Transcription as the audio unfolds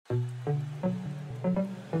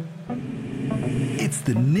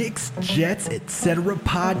the Knicks, Jets, etc.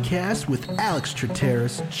 podcast with Alex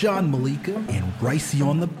Trateris, John Malika, and Ricey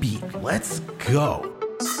on the beat. Let's go.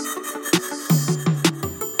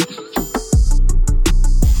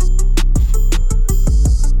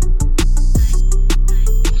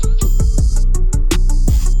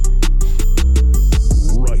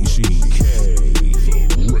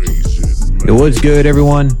 Yo, what's good,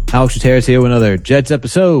 everyone? Alex Trateris here with another Jets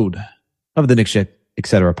episode of the Knicks,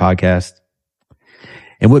 etc. podcast.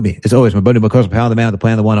 And with me, as always, my buddy McCoy Pound, the man, the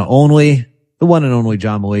plan, the one and only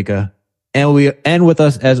John Malika. And with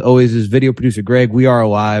us, as always, is video producer Greg. We are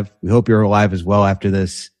alive. We hope you're alive as well after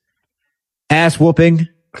this ass whooping.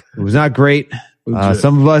 It was not great.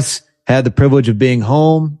 Some of us had the privilege of being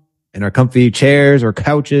home in our comfy chairs or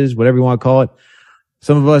couches, whatever you want to call it.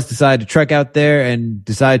 Some of us decided to trek out there and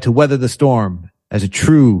decide to weather the storm as a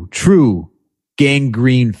true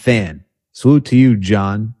gangrene fan. Salute to you,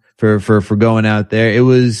 John, for going out there. It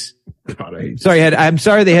was, I'm sorry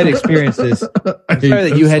they had to experience this. I'm sorry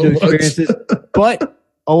that you had to experience this, but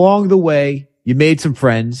along the way, you made some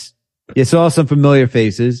friends. You saw some familiar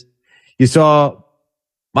faces. You saw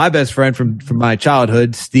my best friend from my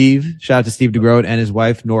childhood, Steve. Shout out to Steve DeGroat and his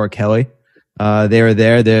wife, Nora Kelly. They were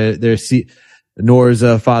there. Nora's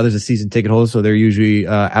father's a season ticket holder, so they're usually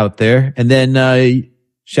out there. And then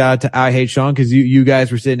shout out to I Hate Sean, because you guys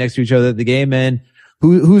were sitting next to each other at the game. And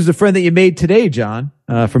who's the friend that you made today, John,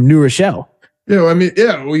 from New Rochelle?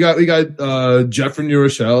 Yeah, we got Jeff from New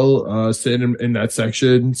Rochelle sitting in that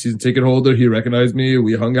section, season ticket holder. He recognized me.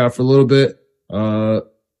 We hung out for a little bit.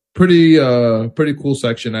 Pretty cool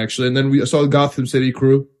section, actually. And then we saw the Gotham City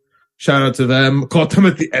crew. Shout out to them. Caught them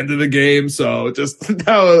at the end of the game. So just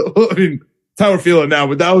now, that's how we're feeling now,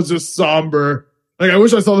 but that was just somber. Like, I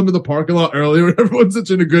wish I saw them in the parking lot earlier when everyone's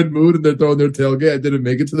such in a good mood and they're throwing their tailgate. I didn't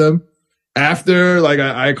make it to them. After,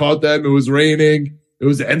 I caught them. It was raining. It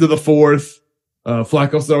was the end of the fourth.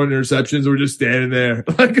 Flacco's throwing interceptions. We're just standing there.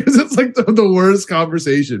 Cause it's like the worst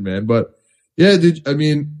conversation, man. But yeah, dude,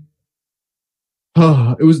 it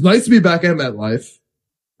was nice to be back at MetLife.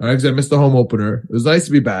 All right, cause I missed the home opener. It was nice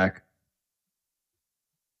to be back.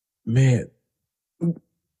 Man.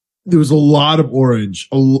 There was a lot of orange,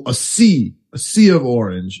 a sea of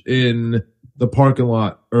orange in the parking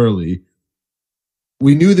lot early.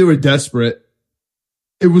 We knew they were desperate.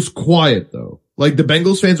 It was quiet though. Like, the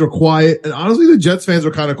Bengals fans were quiet, and honestly, the Jets fans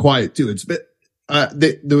were kind of quiet too. It's been,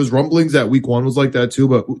 there was rumblings that week one was like that too,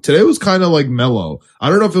 but today was kind of like mellow.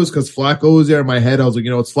 I don't know if it was because Flacco was there in my head. I was like,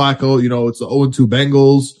 it's Flacco, it's the 0-2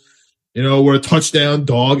 Bengals, we're a touchdown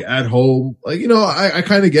dog at home. I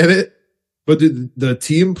kind of get it. But the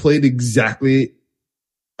team played exactly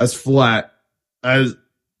as flat as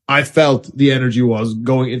I felt the energy was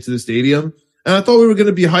going into the stadium. And I thought we were going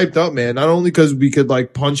to be hyped up, man. Not only because we could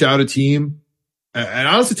punch out a team and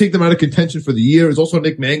honestly take them out of contention for the year. It was also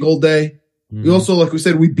Nick Mangold Day. Mm-hmm. We also, like we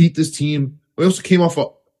said, we beat this team. We also came off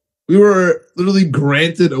we were literally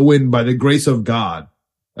granted a win by the grace of God.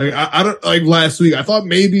 I don't last week. I thought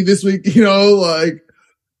maybe this week,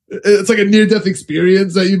 it's like a near-death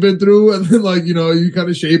experience that you've been through, and then you kind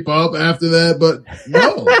of shape up after that. But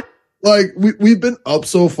no, we've been up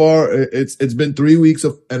so far. It's been 3 weeks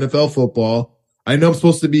of NFL football. I know I'm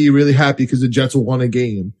supposed to be really happy because the Jets won a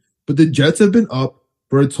game, but the Jets have been up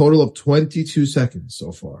for a total of 22 seconds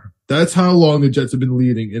so far. That's how long the Jets have been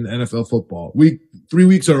leading in NFL football. 3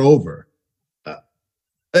 weeks are over.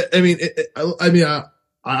 I'm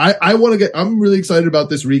really excited about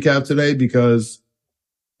this recap today because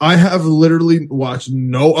I have literally watched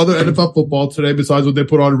no other NFL football today besides what they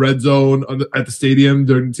put on Red Zone at the stadium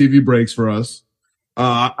during TV breaks for us.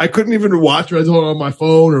 I couldn't even watch Red Zone on my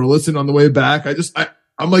phone or listen on the way back.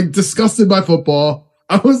 I'm disgusted by football.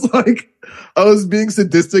 I was being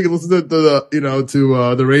sadistic and listening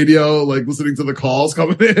to the radio, listening to the calls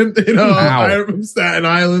coming in, I'm from Staten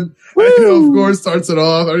Island. Of course, starts it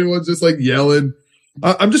off. Everyone's just yelling.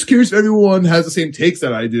 I'm just curious if everyone has the same takes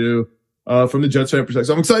that I do. From the Jets fan perspective.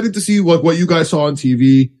 So I'm excited to see what you guys saw on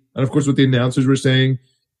TV and of course what the announcers were saying,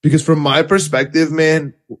 because from my perspective,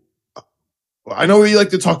 man, I know we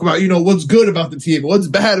like to talk about, what's good about the team, what's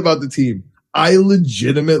bad about the team. I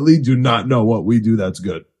legitimately do not know what we do that's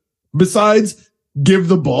good. Besides give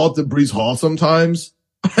the ball to Breece Hall sometimes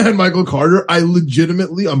and Michael Carter, I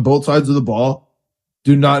legitimately on both sides of the ball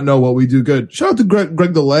do not know what we do good. Shout out to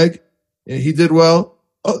Greg the Leg. Yeah, he did well.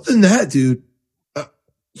 Other than that, dude,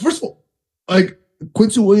 first of all,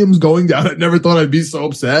 Quincy Williams going down, I never thought I'd be so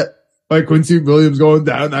upset by Quincy Williams going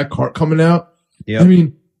down, that cart coming out. Yep.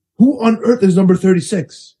 Who on earth is number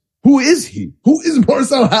 36? Who is he? Who is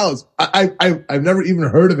Marcel House? I've never even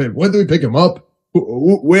heard of him. When did we pick him up?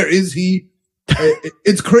 Where is he?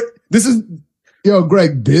 It's this is,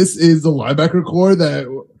 Greg, this is the linebacker core that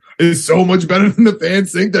is so much better than the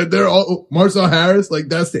fans think that they're all Marcel Harris. Like,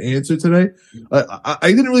 that's the answer today. I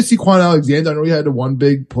didn't really see Quan Alexander. I know he had the one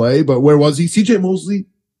big play, but where was he? CJ Mosley.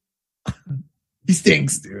 He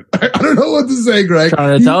stinks, dude. I don't know what to say, Greg.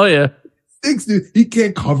 Trying to tell you. Stinks, dude. He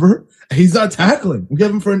can't cover. He's not tackling. We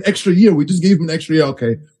have him for an extra year. We just gave him an extra year.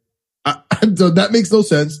 Okay. So that makes no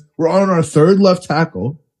sense. We're on our third left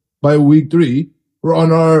tackle by week 3. We're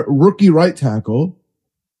on our rookie right tackle.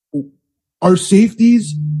 Our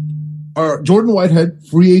safeties are Jordan Whitehead,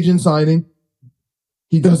 free agent signing.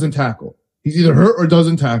 He doesn't tackle. He's either hurt or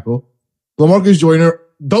doesn't tackle. LaMarcus Joyner,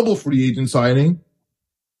 double free agent signing,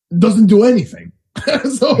 doesn't do anything.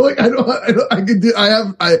 So like, and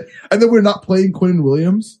then we're not playing Quinn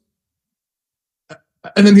Williams.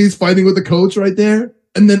 And then he's fighting with the coach right there.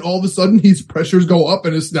 And then all of a sudden his pressures go up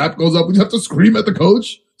and his snap goes up. We have to scream at the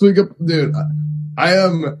coach. So we go, dude, I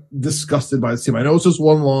am disgusted by this team. I know it's just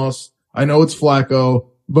one loss. I know it's Flacco,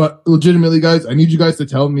 but legitimately, guys, I need you guys to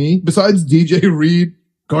tell me, besides DJ Reed,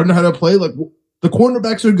 Gardner, how to play. Like, the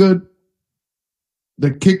cornerbacks are good.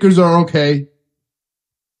 The kickers are okay.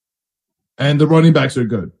 And the running backs are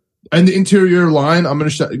good. And the interior line, I'm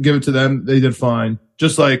going to give it to them. They did fine.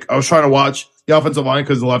 Just like I was trying to watch the offensive line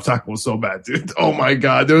because the left tackle was so bad, dude. Oh my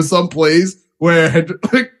God. There was some plays where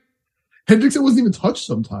Hendrickson wasn't even touched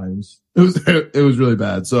sometimes. It was really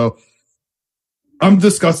bad. So I'm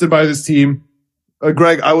disgusted by this team.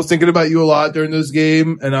 Greg, I was thinking about you a lot during this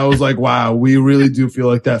game, and I was like, wow, we really do feel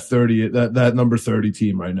like that number 30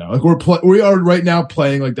 team right now. Like we are right now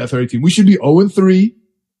playing like that 30 team. We should be 0-3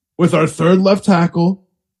 with our third left tackle.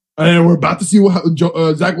 And we're about to see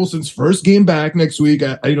Zach Wilson's first game back next week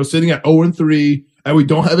at, sitting at 0-3, and we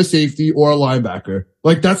don't have a safety or a linebacker.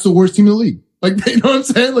 Like, that's the worst team in the league. Like, you know what I'm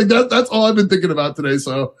saying? Like, that's all I've been thinking about today.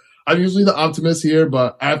 So I'm usually the optimist here,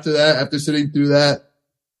 but after sitting through that,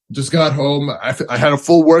 just got home. I had a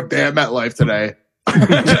full work day at MetLife today.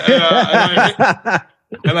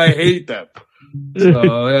 and I hate them.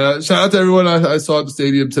 So, yeah, shout out to everyone I saw at the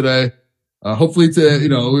stadium today. Hopefully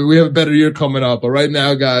we have a better year coming up. But right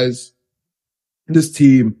now, guys, this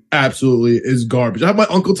team absolutely is garbage. I have my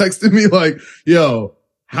uncle texting me like, yo,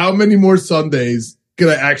 how many more Sundays can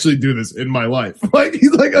I actually do this in my life? Like, he's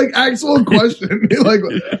like actual question.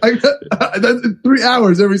 That's 3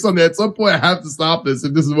 hours every Sunday. At some point I have to stop this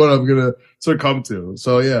if this is what I'm going to succumb to.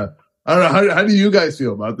 So yeah, I don't know. How do you guys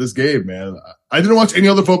feel about this game, man? I didn't watch any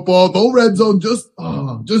other football. No red zone, just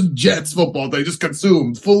Jets football. They just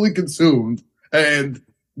fully consumed. And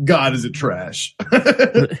God, is it trash.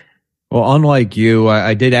 Well, unlike you,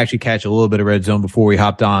 I did actually catch a little bit of red zone before we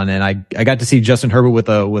hopped on, and I got to see Justin Herbert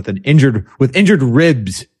with injured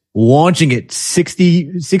ribs launching it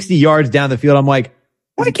 60 yards down the field. I'm like,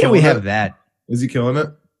 why can't we have that? Is he killing it?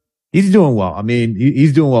 He's doing well. I mean,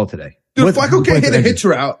 he's doing well today. Dude, Flacco can't hit a hitch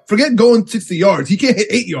route. Forget going 60 yards. He can't hit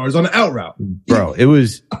 8 yards on an out route. Bro, it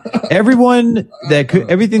was everything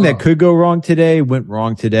that could go wrong today went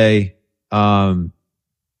wrong today. I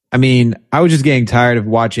mean, I was just getting tired of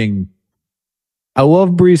watching. I love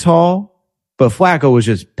Breece Hall, but Flacco was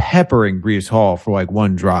just peppering Breece Hall for like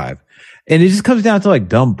one drive. And it just comes down to like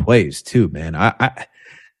dumb plays too, man.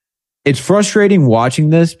 It's frustrating watching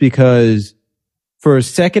this because for a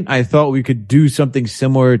second, I thought we could do something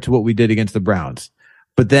similar to what we did against the Browns.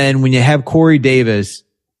 But then when you have Corey Davis,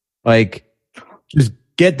 like, just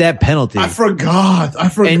get that penalty. I forgot.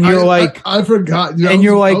 And you're like, I forgot. You know, and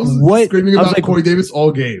you're like, what? Screaming about Corey Davis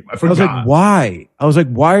all game. I forgot. I was like, why?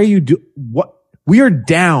 Why are you what? We are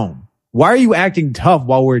down. Why are you acting tough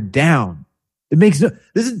while we're down? It makes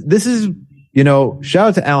this is, shout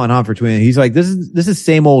out to Alan Hunt for tweeting. He's like, this is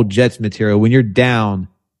same old Jets material. When you're down,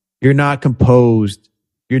 you're not composed.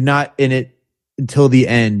 You're not in it until the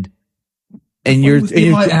end. And you're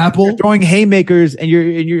throwing haymakers and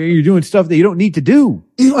you're doing stuff that you don't need to do.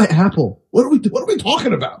 Eli Apple. What are we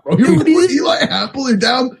talking about, bro? You're with Eli Apple. You're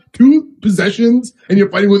down 2 possessions and you're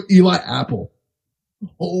fighting with Eli Apple.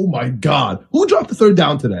 Oh my God. Who dropped the third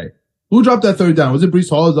down today? Who dropped that third down? Was it Breece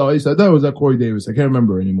Hall? Is that what you said that? Or was that Corey Davis? I can't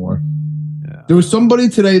remember anymore. Yeah. There was somebody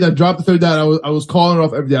today that dropped the third down. I was calling it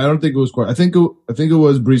off every day. I don't think it was Corey. I think it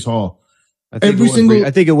was Breece Hall. I think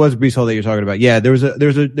it was Breece Hall that you're talking about. Yeah, there was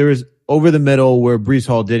over the middle where Breece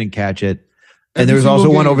Hall didn't catch it. And there was also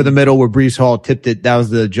one over the middle where Breece Hall tipped it. That was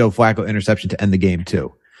the Joe Flacco interception to end the game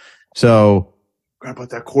too. So. Forgot about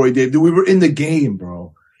that Corey Davis. Dude, we were in the game,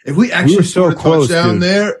 bro. If we actually scored a touchdown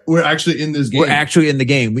there, we're actually in this game. We're actually in the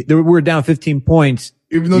game. We're down 15 points.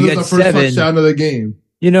 Even though that's the first touchdown of the game.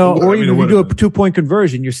 Or even if you do a 2-point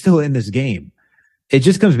conversion, you're still in this game. it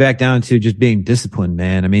just comes back down to just being disciplined,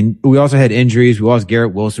 man. I mean, we also had injuries. We lost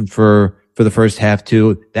Garrett Wilson for the first half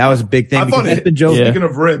too. That was a big thing. I thought speaking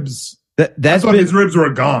of ribs, his ribs were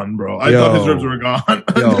gone, bro. I thought his ribs were gone.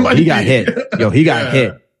 He got hit. He got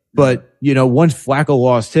hit. But, once Flacco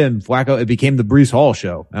lost him, it became the Breece Hall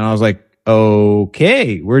show. And I was like,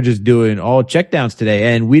 okay, we're just doing all checkdowns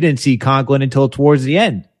today. And we didn't see Conklin until towards the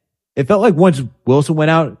end. It felt like once Wilson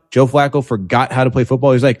went out, Joe Flacco forgot how to play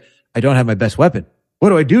football. He's like, I don't have my best weapon. What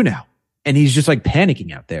do I do now? And he's just like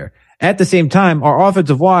panicking out there. At the same time, our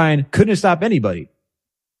offensive line couldn't stop anybody.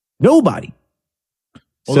 Nobody.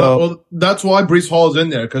 Well, that's why Breece Hall is in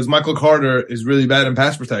there, because Michael Carter is really bad in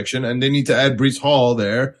pass protection, and they need to add Breece Hall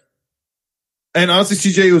there. And honestly,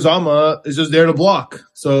 CJ Uzomah is just there to block.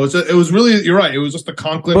 So it was really, you're right. It was just the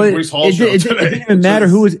Conklin Breece Hall show today. It didn't even matter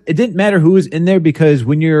it didn't matter who was in there, because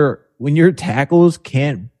when your tackles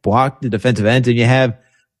can't block the defensive ends and you have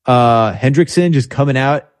Hendrickson just coming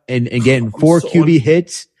out and getting 4 QB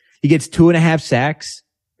hits, he gets 2.5 sacks.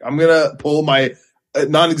 I'm gonna pull my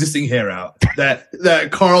non-existing hair out. That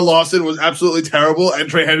Carl Lawson was absolutely terrible and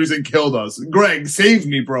Trey Hendrickson killed us. Greg, save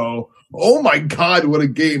me, bro. Oh my God, what a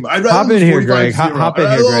game. I'd rather hop in here, Greg. Hop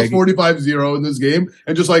in here, Greg. 45-0 in this game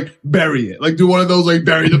and just like bury it. Like do one of those like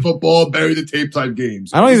bury the football, bury the tape type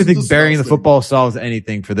games. I don't even think burying the football solves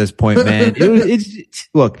anything for this point, man.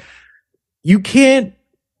 Look, where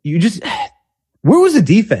was the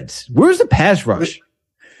defense? Where's the pass rush?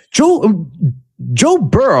 Joe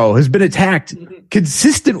Burrow has been attacked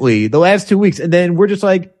consistently the last 2 weeks, and then we're just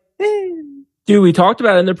like, Dude, we talked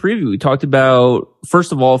about it in the preview. We talked about,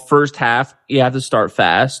 first of all, first half, you have to start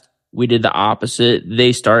fast. We did the opposite.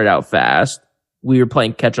 They started out fast. We were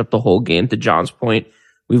playing catch up the whole game. To John's point,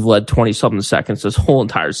 we've led 20-something seconds this whole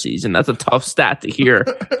entire season. That's a tough stat to hear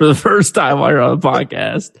for the first time while you're on the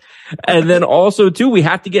podcast. And then also, too, we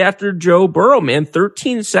have to get after Joe Burrow, man.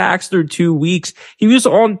 13 sacks through 2 weeks. He was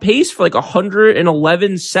on pace for like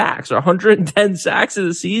 111 sacks or 110 sacks in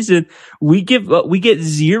the season. We get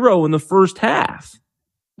 0 in the first half.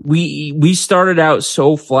 We started out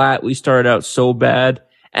so flat. We started out so bad.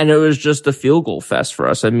 And it was just a field goal fest for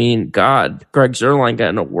us. I mean, God, Greg Zuerlein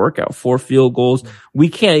got in a workout, 4 field goals. We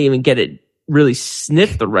can't even get it really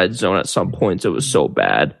sniff the red zone at some points. It was so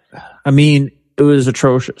bad. I mean, it was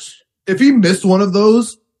atrocious. If he missed one of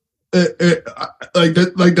those, that's it.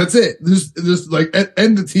 Just like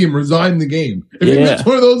end the team, resign the game. If he missed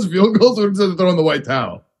one of those field goals, we would have thrown the white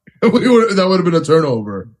towel. That would have been a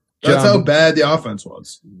turnover. That's how bad the offense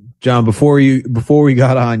was. John, before we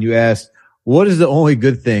got on, you asked, what is the only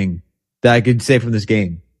good thing that I could say from this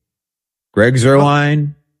game? Greg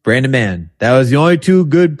Zuerlein, Brandon Mann. That was the only 2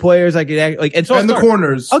 good players I could and the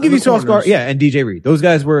corners. I'll give you Sauce Gardner. Yeah, and DJ Reed. Those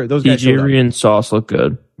guys DJ Reed and Sauce look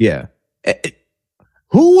good. Yeah.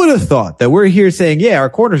 Who would have thought that we're here saying, yeah, our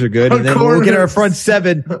corners are good, and then we'll look at our front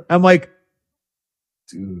 7. I'm like,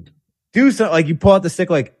 dude, do something. Like you pull out the stick,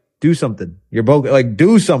 like do something. You're both like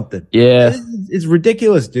do something. Yeah, it's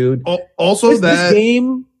ridiculous, dude. Also, this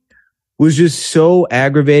game was just so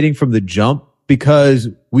aggravating from the jump, because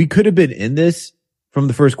we could have been in this from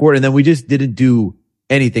the first quarter, and then we just didn't do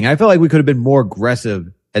anything. I felt like we could have been more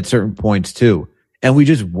aggressive at certain points too, and we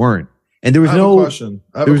just weren't. And there was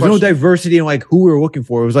no diversity in like who we were looking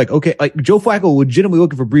for. It was like, okay, like Joe Flacco legitimately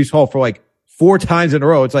looking for Breece Hall for like 4 times in a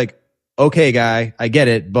row. It's like, okay, guy, I get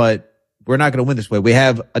it, but we're not going to win this way. We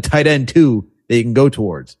have a tight end too that you can go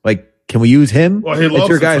towards. Like, can we use him? Well, he loves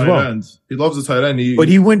the tight end. He loves the tight end. But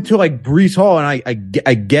he went to like Breece Hall, and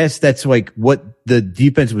I guess that's like what the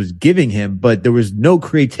defense was giving him, but there was no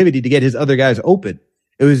creativity to get his other guys open.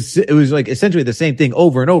 It was like essentially the same thing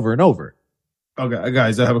over and over and over. Okay,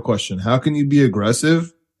 guys, I have a question. How can you be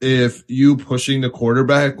aggressive if you pushing the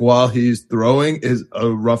quarterback while he's throwing is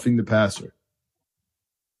roughing the passer?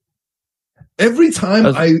 Every time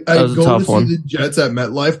I go to see the Jets at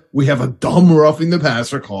MetLife, we have a dumb roughing the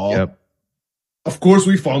passer call. Yep. Of course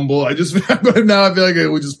we fumble. Now I feel like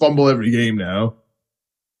we just fumble every game now.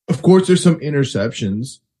 Of course there's some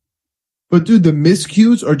interceptions. But dude, the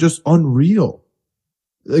miscues are just unreal.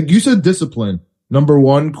 Like you said, discipline. Number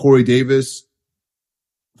 1, Corey Davis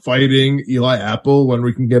fighting Eli Apple when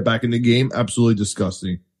we can get back in the game. Absolutely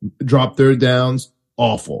disgusting. Drop 3rd downs.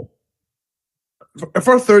 Awful. If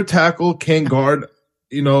our 3rd tackle can't guard,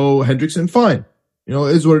 Hendrickson, fine. It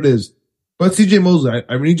is what it is. But CJ Mosley,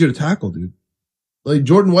 I need you to tackle, dude. Like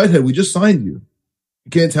Jordan Whitehead, we just signed you.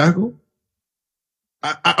 You can't tackle?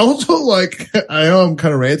 I also I know I'm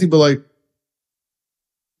kind of ranting, but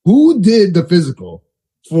who did the physical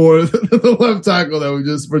for the left tackle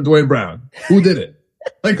for Dwayne Brown? Who did it?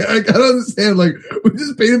 I don't understand. We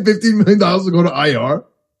just paid him $15 million to go to IR.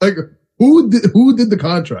 Who did the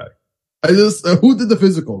contract? Who did the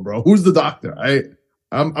physical, bro? Who's the doctor?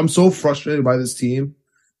 I'm so frustrated by this team.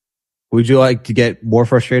 Would you like to get more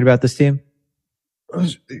frustrated about this team?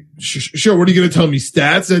 Sure. What are you going to tell me?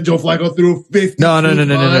 Stats that Joe Flacco threw 50? No.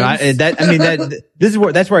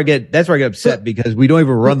 That's where I get upset because we don't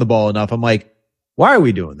even run the ball enough. I'm like, why are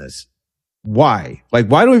we doing this? Why? Like,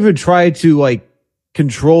 why don't we even try to like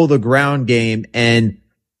control the ground game and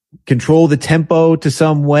control the tempo to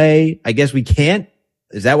some way? I guess we can't.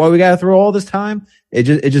 Is that why we got to throw all this time? It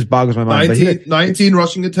just boggles my mind. 19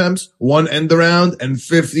 rushing attempts, 1 end around, and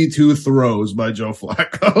 52 throws by Joe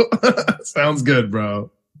Flacco. Sounds good,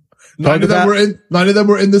 bro. 9 of them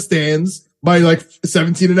were in the stands by like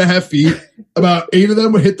 17 and a half feet. About 8 of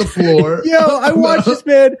them would hit the floor. Yo, I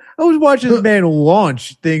was watching this man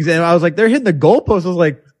launch things and I was like, they're hitting the goalpost. I was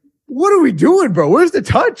like, what are we doing, bro? Where's the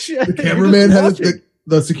touch? The cameraman had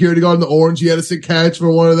the security guard in the orange. He had a sick catch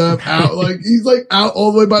for one of them out. Like he's like out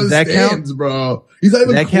all the way by the stands, bro. He's not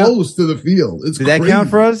even close to the field. It's Did that count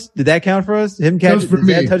for us? Him catching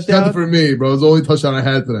that touchdown? Counted for me, bro. It was the only touchdown I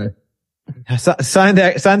had today. Sign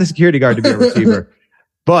the security guard to be a receiver.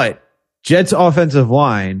 But Jets offensive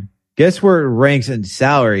line, guess where it ranks in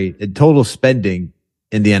salary and total spending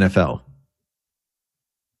in the NFL?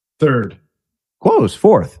 3rd. Close.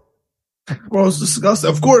 4th. Well, it's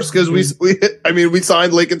disgusting. Of course, because we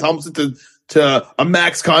signed Laken Tomlinson to a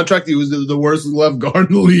max contract. He was the worst left guard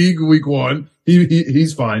in the league week 1.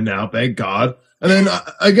 He's fine now, thank God. And then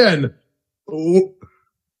again,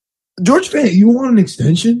 George Fant, you want an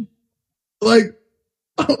extension? Like,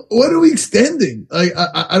 what are we extending? Like,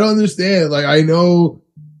 I don't understand. Like, I know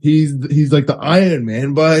he's like the Iron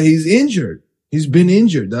Man, but he's injured. He's been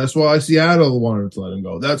injured. That's why Seattle wanted to let him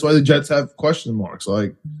go. That's why the Jets have question marks.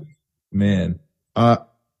 Like, man, I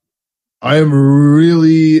am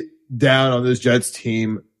really down on this Jets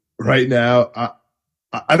team right now.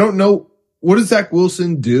 I don't know. What does Zach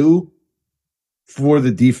Wilson do for the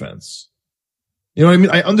defense? You know what I mean?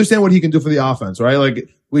 I understand what he can do for the offense, right? Like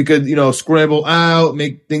we could, scramble out,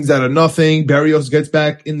 make things out of nothing. Berrios gets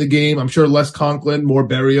back in the game. I'm sure less Conklin, more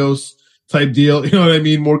Berrios type deal. You know what I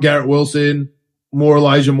mean? More Garrett Wilson, more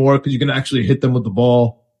Elijah Moore, because you can actually hit them with the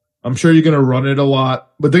ball. I'm sure you're going to run it a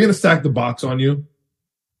lot, but they're going to stack the box on you.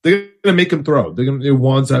 They're going to make him throw. They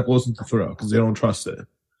want Zach Wilson to throw because they don't trust it.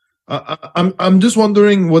 I'm just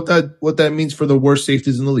wondering what that means for the worst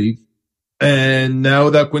safeties in the league. And now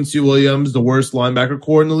that Quincy Williams, the worst linebacker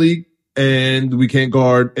core in the league, and we can't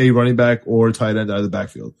guard a running back or tight end out of the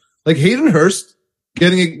backfield. Like Hayden Hurst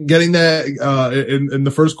getting that in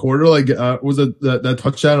the first quarter, like was it that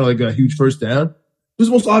touchdown or like a huge first down? It was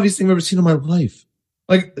the most obvious thing I've ever seen in my life.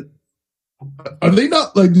 Like, are they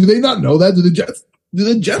not like? Do they not know that? Do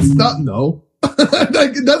the Jets not know?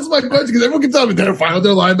 Like, that's my question, because everyone can tell me they're fine with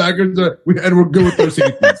their linebackers and we're good with their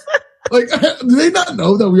safeties. Like, do they not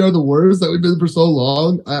know that we are the worst, that we've been for so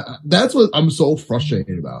long? That's what I'm so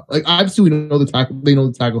frustrated about. Like, obviously they know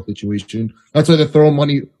the tackle situation. That's why they're throwing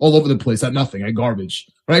money all over the place at nothing, at garbage,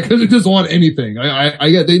 right? Because they just want anything. I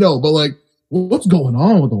get, they know, but like, what's going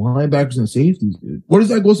on with the linebackers and safeties, dude? What is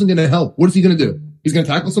Zach Wilson going to help? What is he going to do? He's going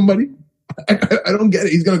to tackle somebody? I don't get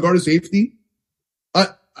it. He's going to guard a safety?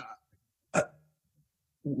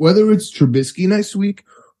 Whether it's Trubisky next week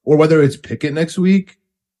or whether it's Pickett next week,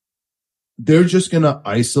 they're just going to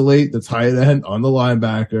isolate the tight end on the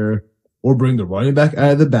linebacker or bring the running back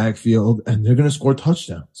out of the backfield, and they're going to score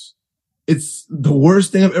touchdowns. It's the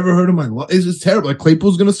worst thing I've ever heard in my life. It's just terrible. Like,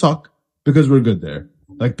 Claypool's going to suck because we're good there.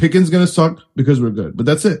 Like, Pickens going to suck because we're good. But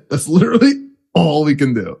that's it. That's literally all we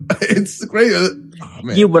can do. It's great. Oh,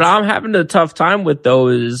 man. Yeah, what I'm having a tough time with, though,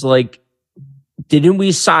 is like, didn't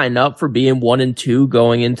we sign up for being 1-2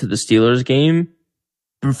 going into the Steelers game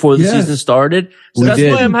before the season started? So that's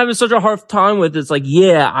why I'm having such a hard time with it. It's like,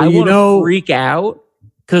 yeah, I want to freak out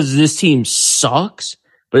because this team sucks.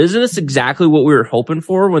 But isn't this exactly what we were hoping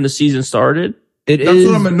for when the season started? That's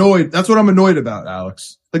what I'm annoyed. That's what I'm annoyed about,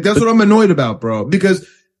 Alex. Like, that's what I'm annoyed about, bro. Because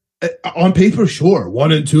on paper, sure,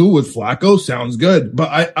 1-2 with Flacco sounds good.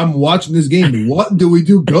 But I'm watching this game. What do we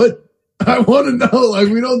do good? I want to know. Like,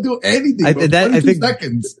 we don't do anything. I think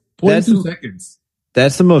 22 seconds.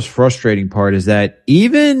 That's the most frustrating part, is that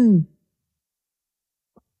even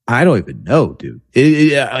I don't even know, dude.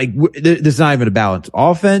 There's not even a balance.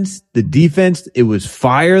 Offense, the defense, it was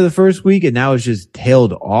fire the first week, and now it's just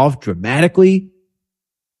tailed off dramatically.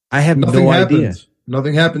 I have no idea.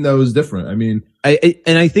 Nothing happened that was different. I mean,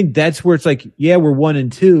 I think that's where it's like, yeah, we're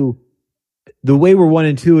 1-2. The way we're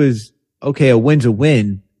 1-2 is okay. A win's a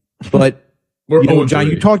win. But John,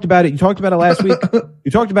 you talked about it. You talked about it last week.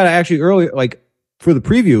 You talked about it actually earlier, like for the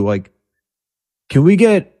preview. Like, can we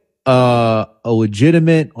get a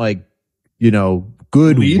legitimate, like,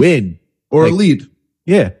 good Lead? win or like, a lead.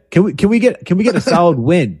 Yeah. Can we get a solid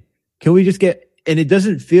win? Can we just get, and it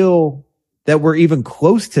doesn't feel that we're even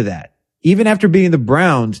close to that. Even after beating the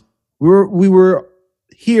Browns, we were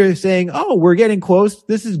here saying, oh, we're getting close.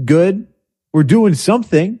 This is good. We're doing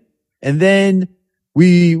something. And then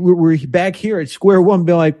we're back here at square one,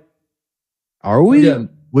 being like, are we? Again.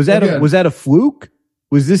 Was that a fluke?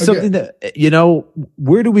 Was this something that,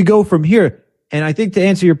 where do we go from here? And I think to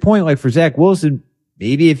answer your point, like for Zach Wilson,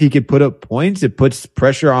 maybe if he could put up points, it puts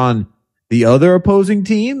pressure on the other opposing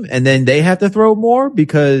team and then they have to throw more,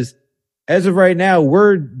 because as of right now,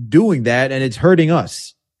 we're doing that and it's hurting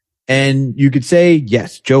us. And you could say,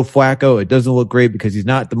 yes, Joe Flacco, it doesn't look great because he's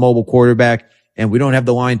not the mobile quarterback and we don't have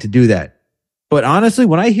the line to do that. But honestly,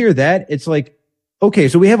 when I hear that, it's like, okay,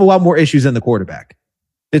 so we have a lot more issues than the quarterback.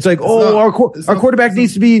 It's like, our quarterback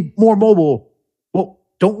needs to be more mobile. Well,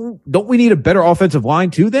 don't we need a better offensive line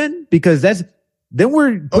too then? Because then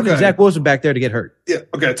we're putting Zach Wilson back there to get hurt. Yeah.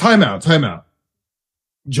 Okay. Timeout.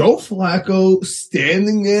 Joe Flacco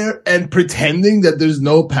standing there and pretending that there's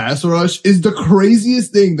no pass rush is the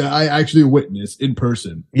craziest thing that I actually witnessed in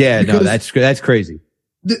person. Yeah. No, that's crazy.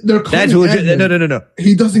 They're that's legit. No.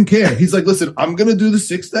 He doesn't care. He's like, listen, I'm going to do the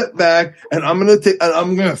 6-step back and I'm going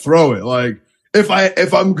to throw it. Like,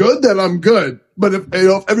 if I'm good, then I'm good. But if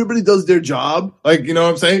everybody does their job, like, you know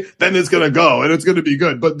what I'm saying? Then it's going to go and it's going to be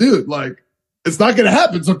good. But dude, like, it's not going to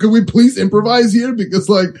happen. So can we please improvise here? Because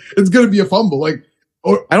like, it's going to be a fumble. Like,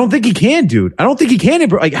 I don't think he can, dude. I don't think he can.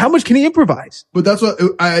 Like, how much can he improvise? But that's what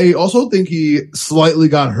I also think he slightly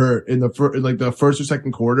got hurt in the first or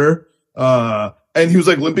second quarter. And he was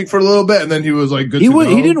like limping for a little bit and then he was like good to go.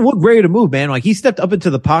 He didn't look ready to move, man. Like he stepped up into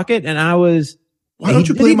the pocket and why don't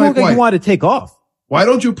you play Mike White? He wanted to take off. Why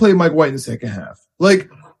don't you play Mike White in the second half? Like,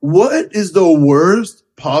 what is the worst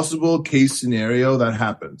possible case scenario that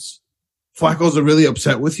happens? Flacco's really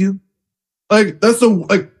upset with you? Like, that's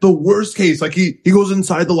the worst case. Like, he goes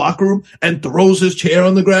inside the locker room and throws his chair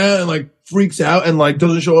on the ground and like freaks out and like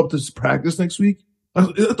doesn't show up to practice next week.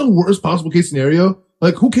 Is that the worst possible case scenario?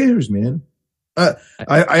 Like, who cares, man?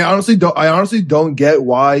 I honestly don't get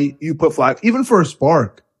why you put Flacco, even for a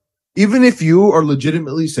spark. Even if you are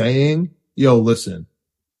legitimately saying, yo, listen,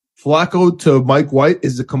 Flacco to Mike White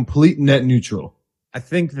is a complete net neutral. I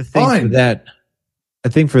think the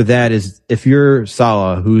thing for that is if you're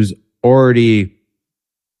Salah, who's already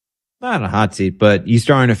not in a hot seat, but he's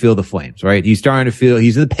starting to feel the flames, right? He's starting to feel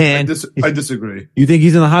he's in the pan. I disagree. You think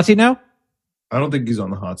he's in the hot seat now? I don't think he's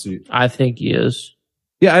on the hot seat. I think he is.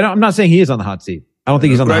 Yeah, I'm not saying he is on the hot seat. I don't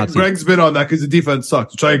think he's on the hot seat. Greg's been on that because the defense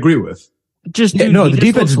sucks, which I agree with. The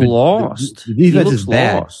defense is lost. The defense is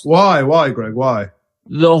bad. Lost. Why, Greg? Why?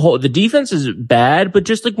 The defense is bad, but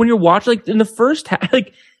just like when you're watching, like in the first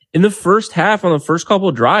half, on the first couple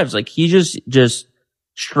of drives, like he just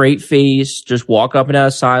straight face, just walk up and down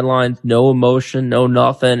the sidelines, no emotion, no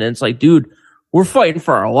nothing. And it's like, dude, we're fighting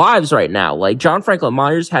for our lives right now. Like John Franklin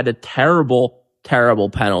Myers had a terrible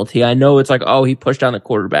penalty. I know it's like, oh, he pushed down the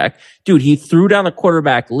quarterback. Dude, he threw down the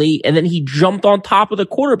quarterback late and then he jumped on top of the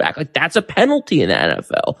quarterback. Like that's a penalty in the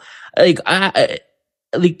NFL.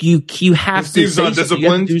 Like you have to say something. You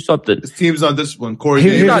have to do something. His team's not disciplined. Corey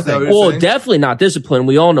definitely not disciplined.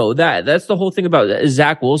 We all know that. That's the whole thing about is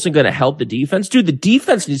Zach Wilson going to help the defense? Dude, the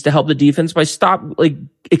defense needs to help the defense by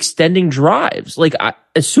extending drives. Like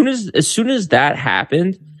as soon as that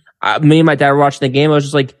happened, me and my dad were watching the game. I was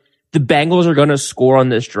just like, the Bengals are going to score on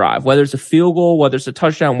this drive, whether it's a field goal, whether it's a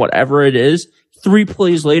touchdown, whatever it is. 3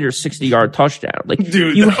 plays later, 60-yard touchdown. Like,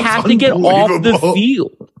 dude, you have to get off the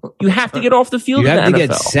field. You have to get off the field. You have to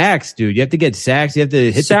get sacks, dude. You have to get sacks. You have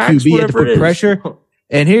to hit the QB. You have to put pressure.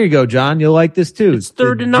 And here you go, John. You'll like this too. It's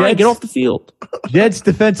 3rd and 9. Get off the field. Jets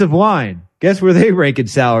defensive line. Guess where they rank in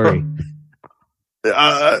salary?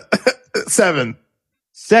 7.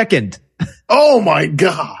 Second. Oh my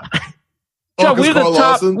God. John,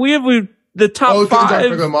 we have the top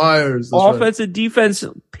 5 offensive right. defense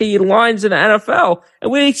paid lines in the NFL,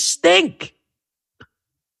 and we stink.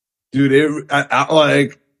 Dude, this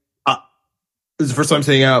is the first time I'm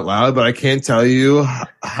saying it out loud, but I can't tell you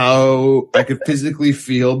how I could physically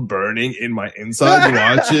feel burning in my inside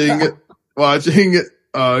watching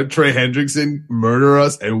Trey Hendrickson murder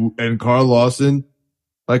us and Carl Lawson.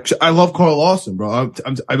 Like, I love Carl Lawson, bro.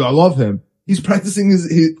 I love him. He's practicing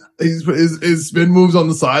his spin moves on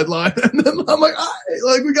the sideline, and then I'm like,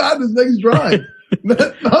 we got this next drive.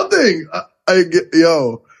 Nothing.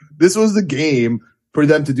 This was the game for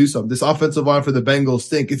them to do something. This offensive line for the Bengals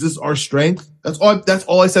stink. Is this our strength? That's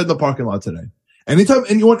all I said in the parking lot today. Anytime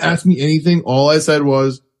anyone asked me anything, all I said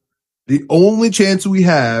was, The only chance we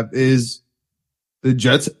have is the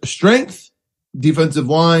Jets' strength, defensive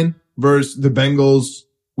line, versus the Bengals'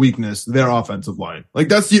 weakness, their offensive line. Like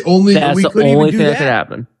that's the only. That's we the couldn't only even thing do that could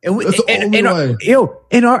happen. That's the only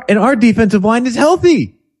way. And our defensive line is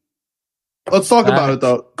healthy. Let's talk about it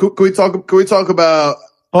though. Can we talk about?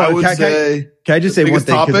 I would say. Can I just say one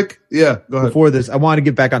thing? Topic? Yeah, go ahead. Before this, I want to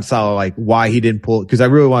get back on Saleh, like why he didn't pull, because I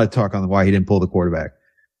really want to talk on why he didn't pull the quarterback.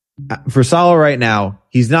 For Saleh right now,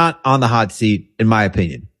 he's not on the hot seat, in my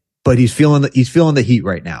opinion, but he's feeling the heat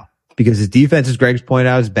right now because his defense, as Greg's pointed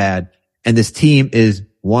out, is bad, and this team is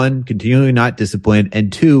one, continually not disciplined,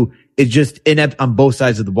 and two, it's just inept on both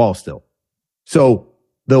sides of the ball still. So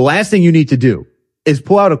the last thing you need to do is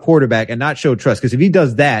pull out a quarterback and not show trust, because if he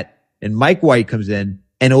does that and Mike White comes in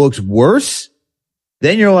and it looks worse,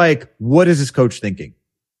 then you're like, what is this coach thinking?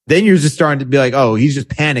 Then you're just starting to be like, oh, he's just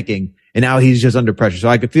panicking and now he's just under pressure. So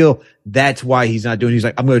I could feel that's why he's not doing it. He's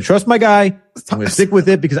like, I'm going to trust my guy. I'm going to stick with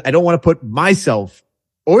it because I don't want to put myself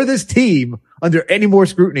or this team under any more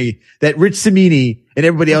scrutiny that Rich Cimini and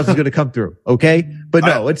everybody else is going to come through. Okay. But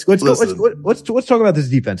no, let's talk about this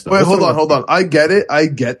defense though. Wait, hold on. I get it. I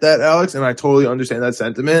get that, Alex. And I totally understand that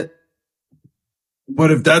sentiment.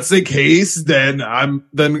 But if that's the case, then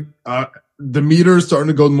the meter is starting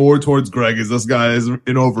to go more towards Greg as this guy is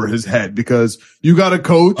in over his head because you got to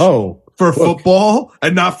coach for football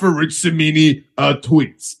and not for Rich Cimini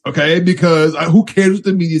tweets. Okay. Because who cares what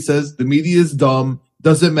the media says? The media is dumb.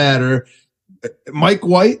 Doesn't matter. Mike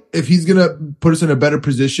White, if he's going to put us in a better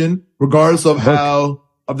position, regardless of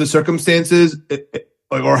of the circumstances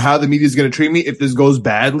or how the media is going to treat me, if this goes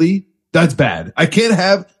badly, that's bad. I can't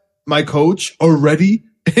have my coach already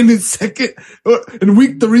in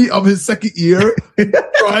week 3 of his second year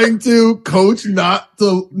trying to coach not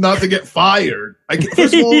to get fired.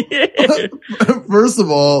 First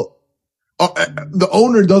of all, the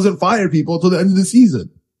owner doesn't fire people until the end of the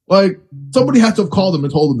season. Like somebody has to have called him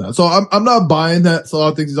and told him that. So I'm not buying that.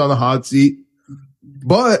 Salah thinks he's on the hot seat,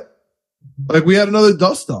 but like we had another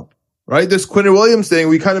dust up, right? This Quinton Williams thing,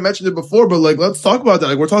 we kind of mentioned it before, but like, let's talk about that.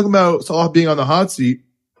 Like we're talking about Salah being on the hot seat.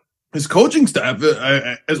 His coaching staff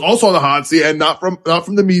is also on the hot seat, and not from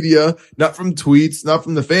the media, not from tweets, not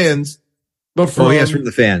from the fans, but from from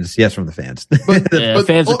the fans. Yes, from the fans. But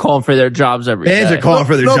fans are calling for their jobs every day. Fans are calling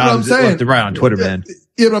for their jobs left and right on Twitter, man.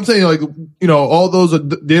 Yeah, but I'm saying, like, all those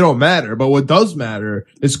they don't matter. But what does matter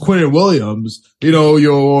is Quinton Williams.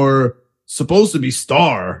 You're supposed to be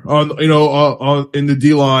star on in the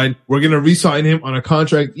D line. We're gonna re-sign him on a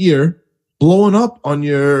contract year, blowing up on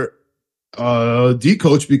your D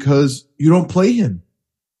coach because you don't play him.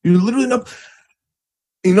 You're literally not.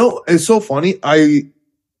 It's so funny.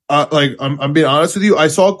 I'm being honest with you. I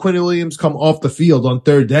saw Quinton Williams come off the field on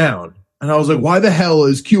 3rd down, and I was like, why the hell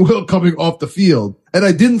is Q Hill coming off the field? And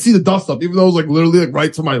I didn't see the dust up, even though it was like literally like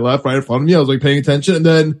right to my left, right in front of me. I was like paying attention, and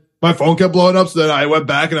then my phone kept blowing up. So then I went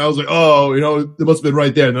back and I was like, oh, it must have been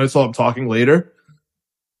right there. And then I saw him talking later.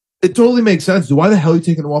 It totally makes sense. Why the hell are you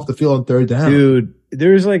taking him off the field on 3rd down? Dude,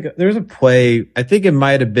 there's a play. I think it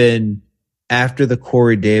might have been after the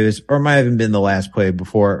Corey Davis, or it might have even been the last play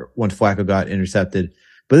before when Flacco got intercepted.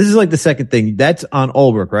 But this is like the second thing. That's on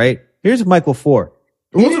Ulrich, right? Here's Michael Four.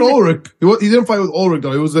 It wasn't Ulrich. He didn't fight with Ulrich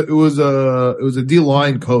though. It was a D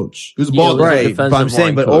line coach. It was a ball right. But I'm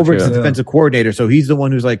saying, but Ulrich's the defensive coordinator, so he's the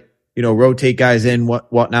one who's like, rotate guys in,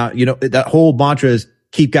 whatnot. That whole mantra is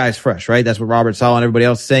keep guys fresh, right? That's what Robert Saleh and everybody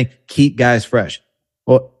else is saying. Keep guys fresh.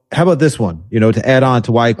 Well, how about this one? To add on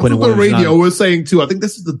to why Quinton Williams. The radio was saying too. I think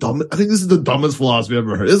this is the dumbest philosophy I've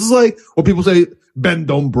ever heard. This is like what people say: bend,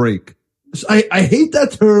 don't break. I hate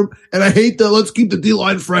that term, and I hate the let's keep the D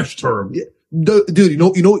line fresh term. Dude, you know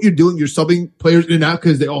what you're doing? You're subbing players in and out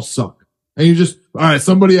because they all suck. And you just, all right,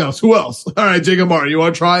 somebody else. Who else? All right, Jacob Martin, you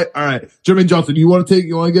want to try? All right. Jermaine Johnson, you want to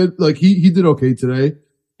get, like, he did okay today.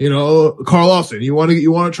 Carl Lawson, you want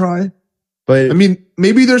to try? But I mean,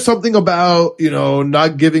 maybe there's something about,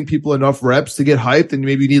 not giving people enough reps to get hyped, and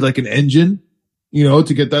maybe you need like an engine,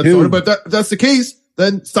 to get that started. But if that's the case,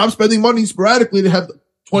 then stop spending money sporadically to have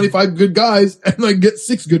 25 good guys and like get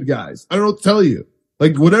 6 good guys. I don't know what to tell you.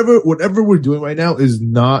 Like whatever we're doing right now is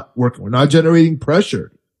not working. We're not generating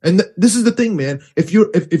pressure. And this is the thing, man. If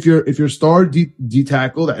your star D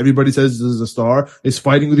tackle that everybody says is a star is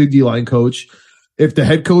fighting with your D line coach, if the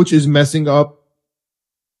head coach is messing up,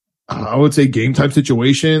 I would say game time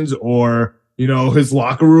situations or, his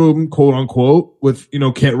locker room, quote unquote, with,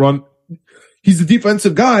 can't run. He's the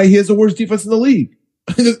defensive guy. He has the worst defense in the league.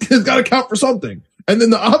 It's got to count for something. And then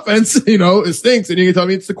the offense, it stinks. And you can tell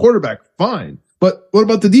me it's the quarterback. Fine. But what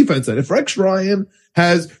about the defense then? If Rex Ryan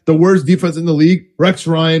has the worst defense in the league, Rex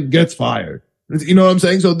Ryan gets fired. You know what I'm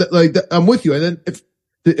saying? So I'm with you. And then if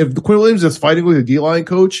the Quinn Williams is fighting with a D-line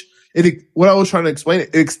coach, what I was trying to explain,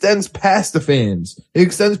 it extends past the fans. It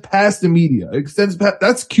extends past the media. It extends past,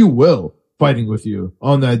 that's Q Will fighting with you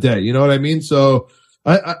on that day. You know what I mean? So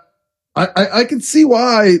I can see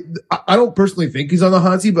why. I don't personally think he's on the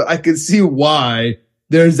hot seat, but I can see why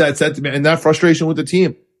there's that sentiment and that frustration with the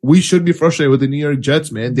team. We should be frustrated with the New York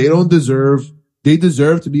Jets, man. They deserve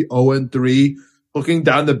to be 0-3. Looking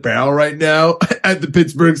down the barrel right now at the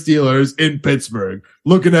Pittsburgh Steelers in Pittsburgh,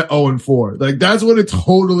 looking at 0-4. Like, that's what it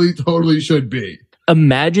totally should be.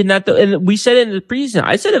 Imagine that, though. And we said it in the preseason.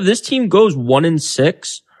 I said if this team goes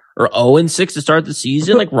 1-6 or 0-6 to start the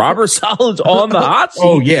season, like Robert Sala's on the hot seat.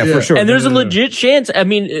 Oh yeah, for sure. And there's a legit chance. I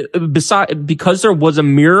mean, because there was a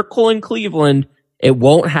miracle in Cleveland, it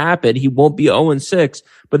won't happen. He won't be 0-6,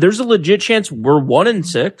 but there's a legit chance we're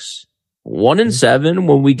 1-6. 1-7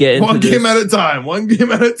 when we get into one game at a time.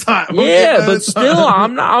 Yeah, but still,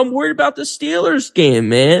 I'm worried about the Steelers game,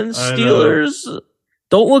 man. The Steelers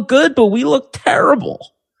don't look good, but we look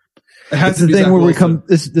terrible. That's the thing where we come.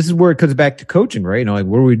 This is where it comes back to coaching, right? You know, like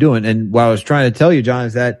what are we doing? And what I was trying to tell you, John,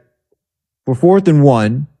 is that for 4th and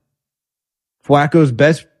 1, Flacco's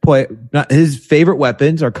best play, his favorite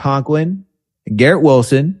weapons are Conklin and Garrett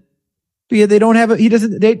Wilson. But yeah, they don't have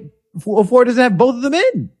Florida doesn't have both of them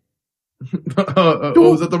in. Was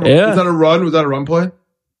that a run? Was that a run play?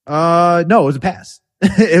 No, it was a pass.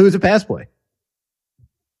 It was a pass play.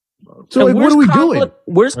 So like, what are we doing?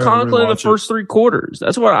 Where's Conklin in the first 3 quarters?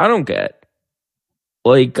 That's what I don't get.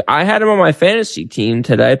 Like, I had him on my fantasy team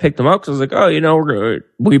today. I picked him up because I was like, oh, you know,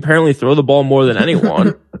 we apparently throw the ball more than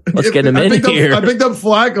anyone. Let's get him in here. I picked up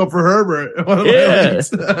Flacco for Herbert. Yeah.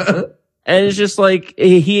 And it's just like,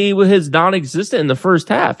 he was non-existent in the first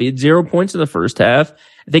half. He had 0 points in the first half.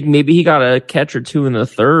 I think maybe he got a catch or 2 in the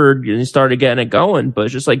third and he started getting it going. But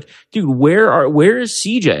it's just like, dude, where is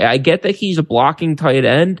CJ? I get that he's a blocking tight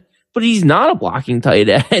end, but he's not a blocking tight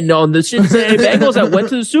end on the Cincinnati Bengals that went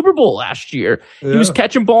to the Super Bowl last year. Yeah. He was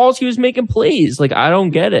catching balls. He was making plays. Like, I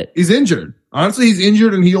don't get it. He's injured. Honestly, he's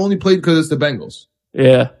injured and he only played because it's the Bengals.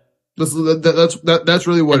 Yeah. That's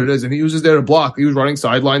really what it is. And he was just there to block. He was running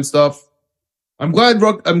sideline stuff. I'm glad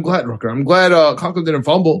Conklin didn't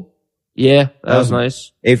fumble. Yeah, that was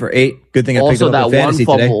nice. 8 for 8. Good thing I picked up that fantasy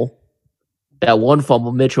fumble. Today. That one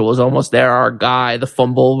fumble, Mitchell was almost there. Our guy, the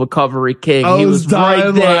fumble recovery king. He was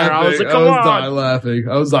right there. I was like, come on.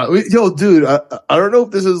 I was dying. Yo, dude, I don't know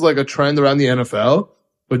if this is like a trend around the NFL,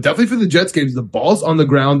 but definitely for the Jets games, the ball's on the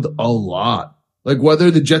ground a lot. Like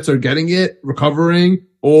whether the Jets are getting it, recovering,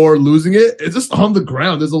 or losing it, it's just on the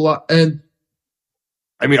ground. There's a lot. And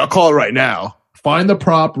I mean, I'll call it right now. Find the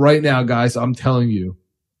prop right now, guys. I'm telling you.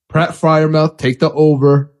 Pratt Freiermuth, take the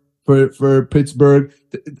over for Pittsburgh.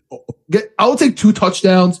 I'll take 2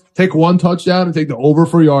 touchdowns, take 1 touchdown, and take the over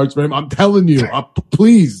for yards for him. I'm telling you,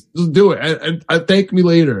 please just do it and thank me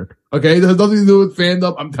later. Okay, it has nothing to do with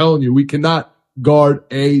fandom. I'm telling you, we cannot guard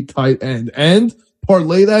a tight end and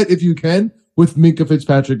parlay that if you can with Minkah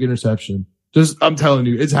Fitzpatrick interception. I'm telling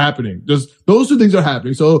you, it's happening. Just those 2 things are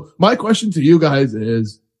happening. So my question to you guys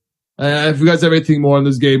is. If you guys have anything more on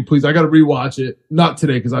this game, please, I got to rewatch it. Not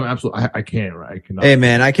today because I'm absolutely, I can't, right? I cannot. Hey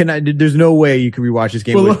man, I cannot, there's no way you can rewatch this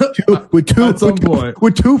game with two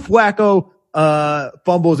Flacco,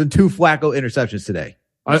 fumbles and 2 Flacco interceptions today.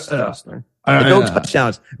 No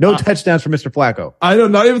touchdowns for Mr. Flacco. I know,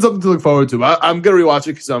 not even something to look forward to. I'm going to rewatch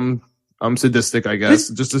it because I'm sadistic, I guess.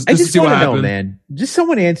 Just to see what happened. Man, just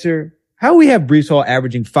someone answer how we have Breece Hall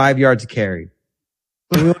averaging 5 yards a carry.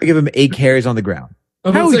 And we only give him 8 carries on the ground.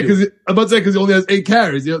 I'm about to say because he only has 8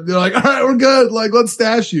 carries. They're like, all right, we're good. Like, let's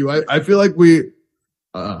stash you. I feel like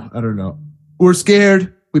I don't know. We're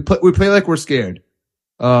scared. We play like we're scared.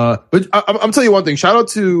 But I'm telling you one thing. Shout out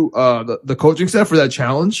to the coaching staff for that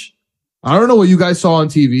challenge. I don't know what you guys saw on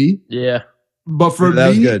TV. Yeah, but for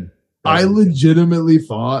that me, was good. I legitimately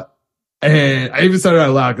thought. And I even started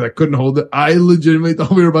out loud because I couldn't hold it. I legitimately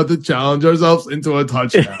thought we were about to challenge ourselves into a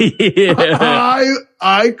touchdown. Yeah.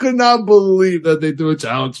 I could not believe that they threw a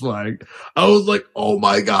challenge flag. I was like, oh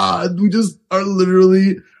my God, we just are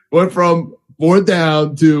literally went from 4th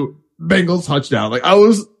down to Bengals touchdown. Like I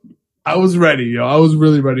was ready, yo. I was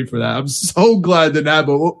really ready for that. I'm so glad that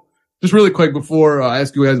but just really quick before I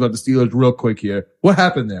ask you guys about the Steelers real quick here. What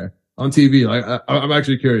happened there on TV? Like I'm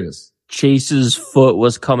actually curious. Chase's foot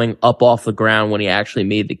was coming up off the ground when he actually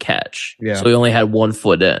made the catch. Yeah. So he only had 1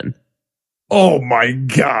 foot in. Oh my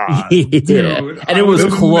God. Yeah. Dude, and it was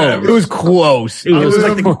close. It was close. It was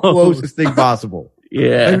like the closest thing possible.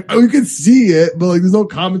 Yeah. Like, we could see it, but like there's no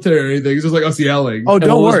commentary or anything. It's just like us yelling. Oh, And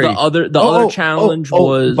don't what was worry. The other challenge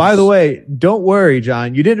was. By the way, don't worry,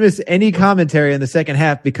 John. You didn't miss any commentary in the second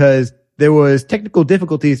half because there was technical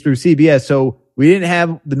difficulties through CBS, so we didn't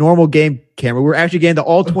have the normal game camera. We were actually getting to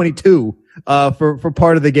all 22 for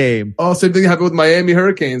part of the game. Oh, same thing happened with Miami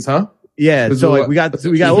Hurricanes, huh? Yeah, so like we got a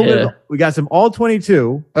little bit. We got some all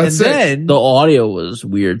 22, That's and it. then the audio was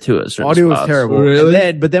weird too. At certain audio was spots. terrible.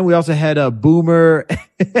 Really? But then we also had a Boomer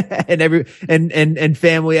and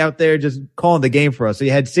family out there just calling the game for us. So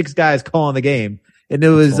you had 6 guys calling the game, and it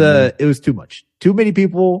was too much. Too many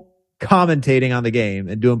people commentating on the game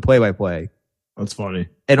and doing play by play. That's funny.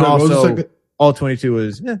 And Greg, what was the also second- all 22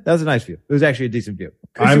 was that was a nice view. It was actually a decent view.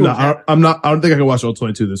 I don't think I can watch all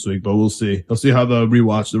 22 this week, but we'll see. I'll see how the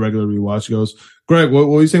regular rewatch goes. Greg, what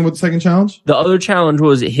were you saying with the second challenge? The other challenge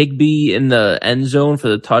was Higbee in the end zone for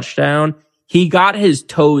the touchdown. He got his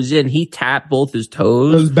toes in. He tapped both his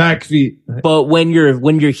toes. Those back feet. But when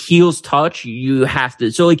your heels touch, you have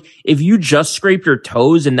to. So like, if you just scrape your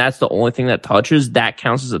toes and that's the only thing that touches, that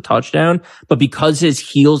counts as a touchdown. But because his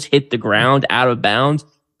heels hit the ground out of bounds,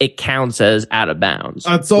 it counts as out of bounds.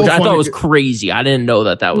 That's so which I funny. thought was crazy. I didn't know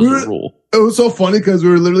that was the rule. It was so funny because we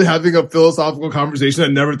were literally having a philosophical conversation I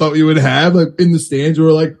never thought we would have. Like in the stands, we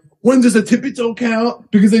were like, when does a tippy toe count?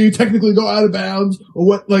 Because then you technically go out of bounds. Or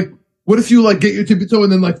what if you like get your tippy toe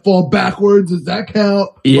and then like fall backwards? Does that count?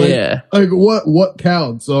 Yeah. Like what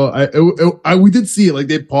counts? So we did see it. Like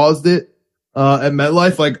they paused it, at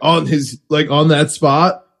MetLife, like on that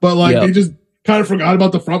spot, but like Yep. they just kind of forgot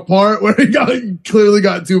about the front part where he clearly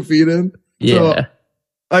got 2 feet in. Yeah. So,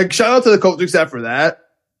 like, shout out to the coaching staff for that.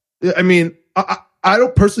 I mean, I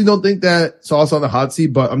don't think that Sauce on the hot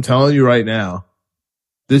seat, but I'm telling you right now,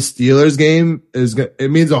 this Steelers game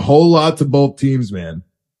it means a whole lot to both teams, man.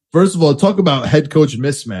 First of all, talk about head coach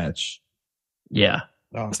mismatch. Yeah.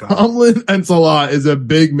 Tomlin and Salah is a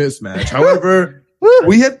big mismatch. However,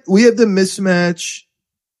 we had the mismatch,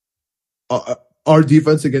 our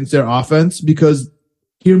defense against their offense, because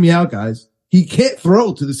hear me out, guys. He can't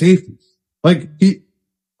throw to the safeties.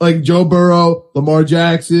 Like Joe Burrow, Lamar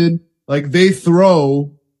Jackson, like they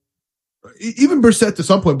throw, even Brissett to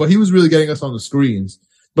some point, but he was really getting us on the screens.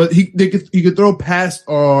 But he could throw past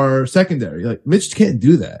our secondary. Like Mitch can't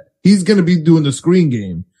do that. He's going to be doing the screen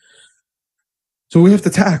game. So we have to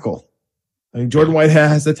tackle. I mean, Jordan Whitehead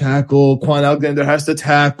has to tackle. Quan Alexander has to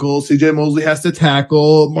tackle. CJ Mosley has to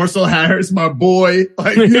tackle. Marcel Harris, my boy.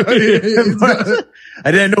 Like,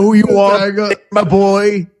 I didn't know who you are, my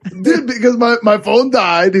boy. Dude, because my phone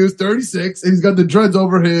died. He was 36 and he's got the dreads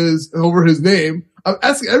over his name. I'm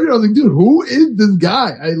asking everyone, I was like, dude, who is this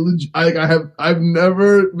guy? I've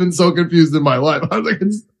never been so confused in my life. I was like,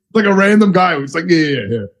 it's like a random guy who's like,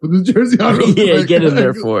 yeah. With the jersey on. Yeah, like, get in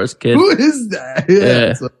there for us, kid. Who is that?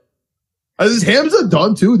 Yeah. So, is Hamza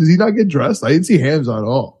done too? Does he not get dressed? I didn't see Hamza at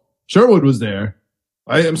all. Sherwood was there.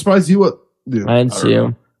 I'm surprised he was. Dude, I didn't see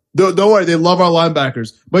him. Don't worry, they love our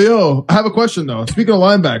linebackers. But yo, I have a question though. Speaking of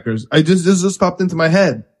linebackers, this just popped into my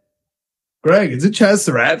head. Greg, is it Chaz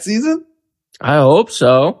Surratt season? I hope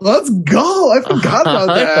so. Let's go. I forgot about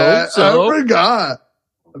I that. hope so. I forgot.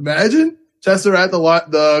 Imagine Chaz Surratt,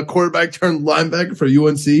 the quarterback turned linebacker for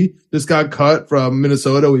UNC, just got cut from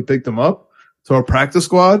Minnesota. We picked him up to our practice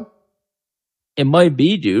squad. It might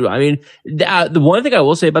be, dude. I mean, the one thing I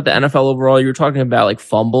will say about the NFL overall, you were talking about like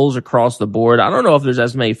fumbles across the board. I don't know if there's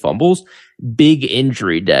as many fumbles. Big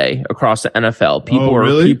injury day across the NFL. People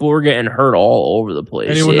were getting hurt all over the place.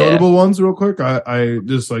 Any notable ones real quick? I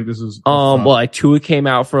just like, this is, well, like Tua came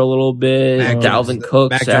out for a little bit. Dalvin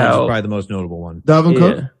Cook's Mac Jones out. is probably the most notable one. Dalvin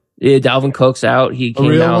Cook? Yeah, Dalvin Cook's out. He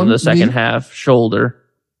came out in the second half, shoulder.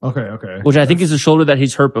 Okay. Which I think is a shoulder that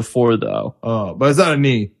he's hurt before though. Oh, but it's not a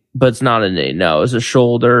knee. But it's not a knee. No, it's a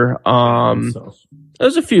shoulder.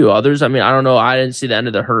 There's a few others. I mean, I don't know. I didn't see the end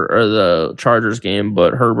of the Chargers game,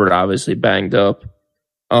 but Herbert obviously banged up.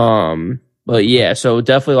 But yeah, so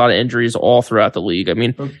definitely a lot of injuries all throughout the league. I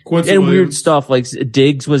mean, and weird stuff like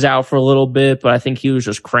Diggs was out for a little bit, but I think he was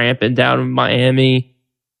just cramping down in Miami.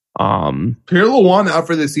 Pierre Lewan out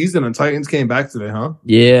for the season and Titans came back today, huh?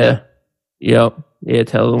 Yeah. Yep. Yeah,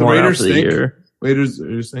 Taylor Lewan out for the year.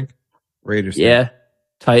 Raiders think? Raiders. Yeah.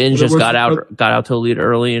 Titans just got out to a lead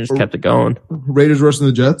early and just kept it going. Raiders worse than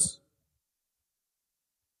the Jets?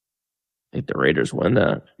 I think the Raiders win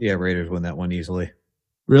that. Yeah, Raiders win that one easily.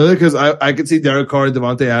 Really? Because I could see Derek Carr and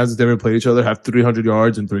Devontae Adams, if they ever played each other, have 300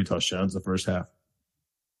 yards and 3 touchdowns the first half.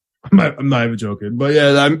 I'm not even joking. But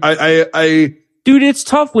yeah, Dude, it's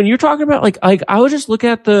tough when you're talking about like I was just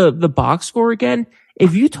looking at the box score again.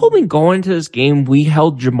 If you told me going into this game, we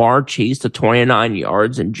held Jamar Chase to 29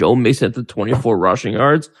 yards and Joe Mixon to 24 rushing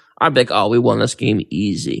yards, I'd be like, oh, we won this game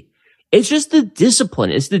easy. It's just the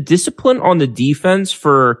discipline. It's the discipline on the defense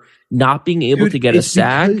for not being able to get a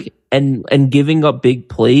sack and giving up big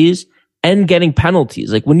plays and getting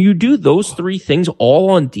penalties. Like when you do those three things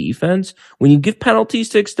all on defense, when you give penalties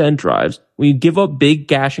to extend drives, when you give up big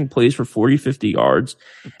gashing plays for 40, 50 yards,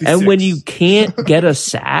 56. And when you can't get a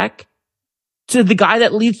sack to the guy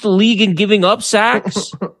that leads the league in giving up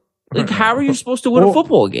sacks, like how are you supposed to win a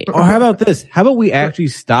football game? Or how about this? How about we actually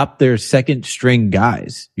stop their second string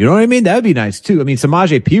guys? You know what I mean? That'd be nice too. I mean,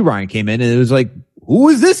 Samaje Perine came in and it was like, who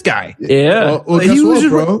is this guy? Yeah. Well, he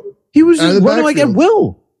was just running like at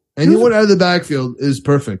will. Anyone out of the backfield is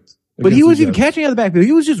perfect. But he wasn't even catching out of the backfield.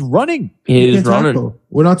 He was just running. He was running. Tackle.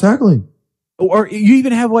 We're not tackling. Or you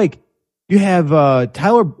even have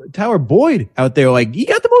Tyler Boyd out there. Like he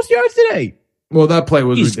got the most yards today. Well, that play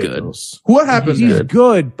was ridiculous. Good. What happened there? He's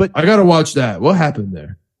good, but I gotta watch that. What happened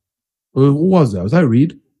there? What was that? Was that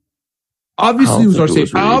Reed? Obviously, it was our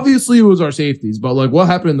safety. Obviously, it was our safeties. But like, what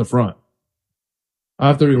happened in the front? I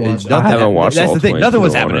have to rewatch that. I haven't watched. That's the thing. Nothing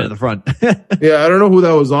was happening in the front. Yeah, I don't know who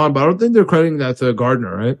that was on, but I don't think they're crediting that to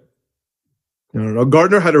Gardner, right? I don't know.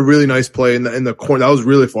 Gardner had a really nice play in the corner. That was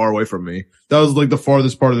really far away from me. That was like the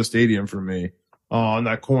farthest part of the stadium for me on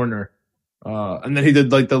that corner. And then he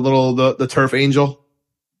did like the turf angel.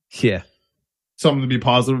 Yeah. Something to be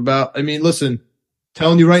positive about. I mean, listen,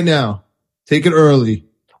 telling you right now, take it early.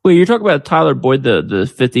 Wait, you're talking about Tyler Boyd, the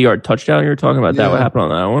 50-yard touchdown? You're talking about that? What happened on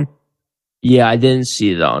that one? Yeah, I didn't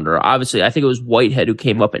see the under. Obviously, I think it was Whitehead who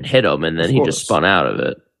came up and hit him, and then he just spun out of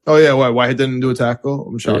it. Oh yeah, why? Whitehead didn't do a tackle?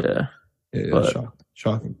 I'm shocked. Yeah,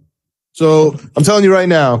 shocking. So I'm telling you right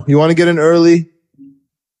now, you want to get in early?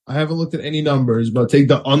 I haven't looked at any numbers, but take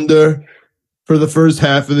the under for the first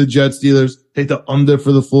half of the Jets Steelers. Take the under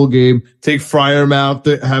for the full game. Take Freiermuth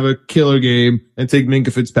to have a killer game, and take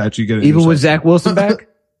Minkah Fitzpatrick. Even with Zach Wilson back?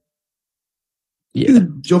 Yeah,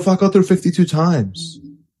 dude, Joe Flacco threw 52 times.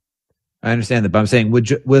 I understand that, but I'm saying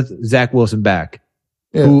with Zach Wilson back,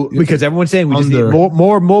 because everyone's saying we just need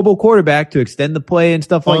more mobile quarterback to extend the play and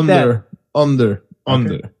stuff like that. Under. All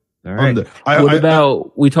right.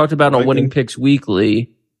 We talked about on Winning Picks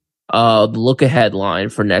Weekly, the look ahead line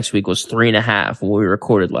for next week was 3.5 when we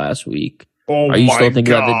recorded last week. Are you still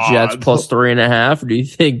thinking about the Jets plus 3.5? Or do you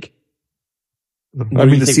think? I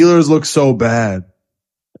mean, the Steelers look so bad.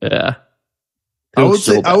 Yeah. I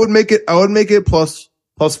would make it plus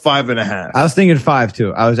 5.5. I was thinking 5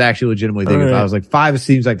 too. I was actually legitimately thinking. Right. I was like 5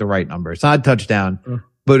 seems like the right number. It's not a touchdown,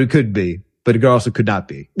 but it could be. But it also could not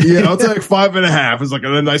be. Yeah, I'll take 5.5. It's like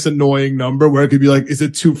a nice annoying number where it could be like, is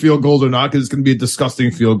it 2 field goals or not? Because it's going to be a disgusting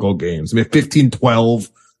field goal game. It's going to be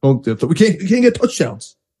 15-12. We can't get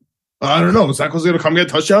touchdowns. I don't know. Is Zach was going to come get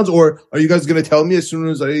touchdowns, or are you guys going to tell me as soon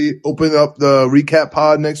as I open up the recap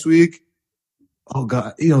pod next week? Oh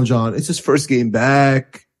God, John, it's his first game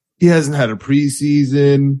back. He hasn't had a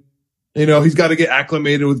preseason. He's got to get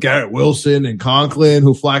acclimated with Garrett Wilson and Conklin,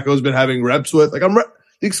 who Flacco's been having reps with. Like I'm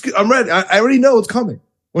ready. I already know it's coming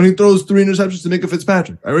when he throws 3 interceptions to Minkah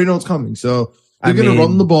Fitzpatrick. I already know it's coming. So they're going to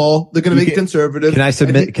run the ball. They're going to make it conservative. Can I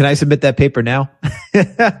submit that paper now?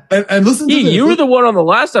 and listen to this. You were the one on the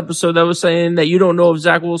last episode that was saying that you don't know if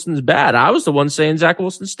Zach Wilson's bad. I was the one saying Zach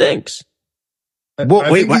Wilson stinks.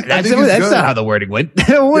 Well, wait, that's not how the wording went.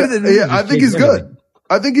 I think he's good.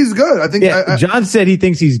 I think he's good. John said he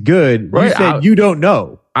thinks he's good. Right, you said you don't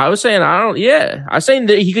know. I was saying I don't. Yeah, I was saying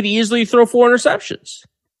that he could easily throw 4 interceptions.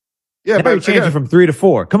 Yeah, now but changing from 3 to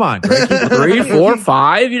 4. Come on, Greg. 3, 4,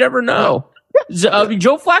 5. You never know.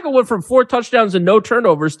 Joe Flacco went from 4 touchdowns and no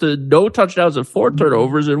turnovers to no touchdowns and 4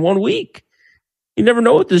 turnovers in 1 week. You never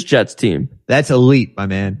know with this Jets team. That's elite, my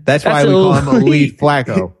man. That's why we call him Elite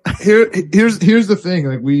Flacco. Here's the thing.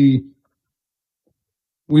 Like we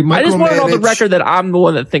I just want it on the record that I'm the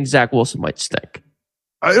one that thinks Zach Wilson might stink.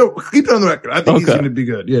 I don't keep it on the record. I think he's going to be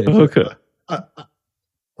good. Yeah. Okay.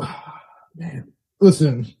 Man,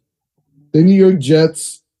 listen, the New York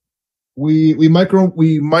Jets. We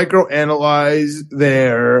micro analyze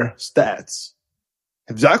their stats.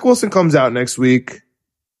 If Zach Wilson comes out next week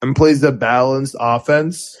and plays the balanced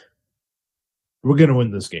offense, we're going to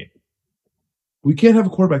win this game. We can't have a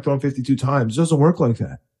quarterback throwing 52 times. It doesn't work like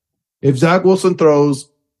that. If Zach Wilson throws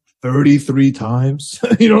 33 times,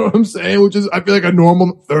 you know what I'm saying? Which is, I feel like a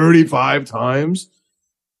normal 35 times.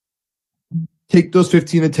 Take those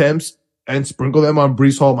 15 attempts and sprinkle them on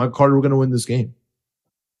Breece Hall, Mike Carter, we're going to win this game.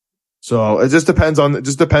 So it just depends on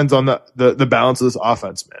the balance of this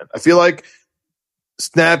offense, man. I feel like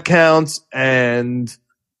snap counts and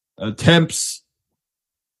attempts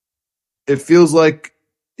it feels like,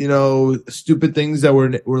 stupid things that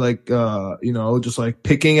we're like, just like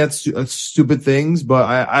picking at stupid things. But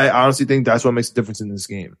I honestly think that's what makes a difference in this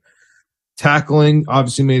game. Tackling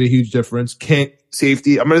obviously made a huge difference.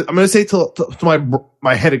 Safety. I'm gonna say till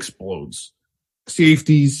my head explodes.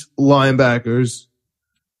 Safeties, linebackers,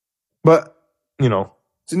 but it's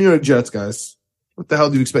the New York Jets, guys. What the hell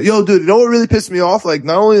do you expect? Yo, dude, you know what really pissed me off? Like,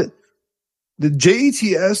 not only the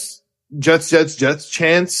JETS Jets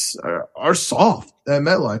chants are soft at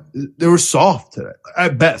MetLife. They were soft today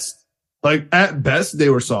at best. Like at best, they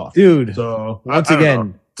were soft, dude. So once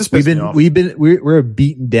again. We're a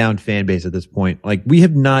beaten down fan base at this point. Like we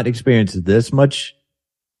have not experienced this much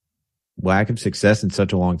lack of success in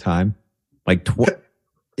such a long time. Like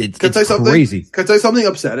it's crazy. Can I tell you something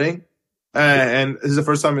upsetting? And this is the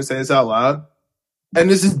first time I'm saying this out loud. And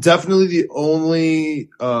this is definitely the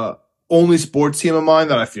only sports team of mine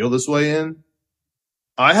that I feel this way in.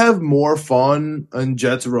 I have more fun in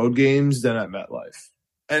Jets road games than at MetLife.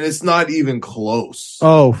 And it's not even close.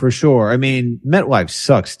 Oh, for sure. I mean, MetLife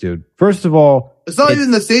sucks, dude. First of all, it's not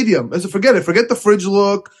even the stadium. Forget it. Forget the fridge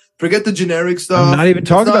look. Forget the generic stuff. I'm not even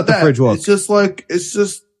talking about the fridge look. It's just like it's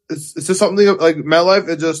just something like MetLife.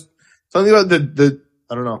 It's just something about the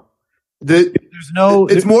I don't know.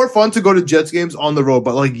 It's more fun to go to Jets games on the road,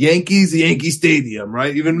 but like Yankees, the Yankee Stadium,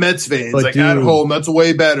 right? Even Mets fans, like at home, that's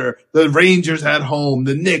way better. The Rangers at home,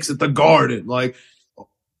 the Knicks at the Garden, like.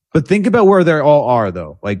 But think about where they all are,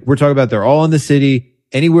 though. Like we're talking about, they're all in the city.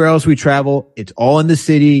 Anywhere else we travel, it's all in the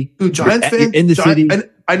city. Dude, Giants fans in the city. And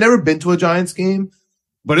I never been to a Giants game,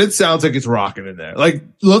 but it sounds like it's rocking in there. Like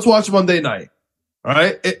let's watch Monday night. All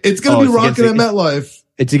right, it's gonna be rocking at MetLife.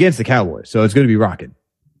 It's against the Cowboys, so it's gonna be rocking.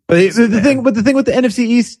 But the thing with the NFC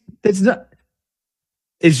East, it's not.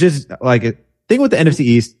 It's just like a thing with the NFC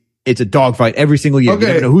East. It's a dogfight every single year. Okay. You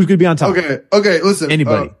never know who's gonna be on top. Okay. Listen,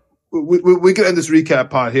 anybody. We could end this recap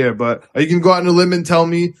pod here, but you can go out on a limb and tell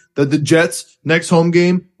me that the Jets next home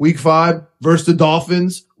game, week 5 versus the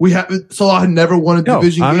Dolphins, Salah never won a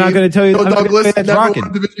division game. I'm not going to tell you. Douglas never won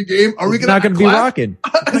a division game. Are we going to? Not going to be rocking.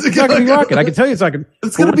 It's not going to be rocking. I can tell you it's not going.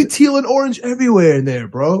 It's going to be teal and orange everywhere in there,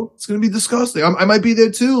 bro. It's going to be disgusting. I might be there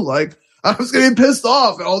too. Like I was getting pissed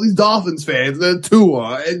off at all these Dolphins fans, and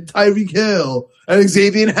Tua and Tyreek Hill and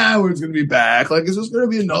Xavier Howard's going to be back. Like it's just going to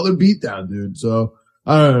be another beatdown, dude. So.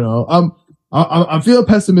 I don't know. I'm feeling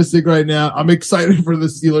pessimistic right now. I'm excited for the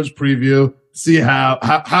Steelers preview. See how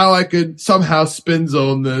I could somehow spin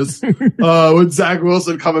zone this, with Zach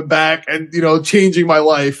Wilson coming back and, changing my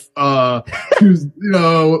life,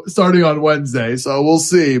 starting on Wednesday. So we'll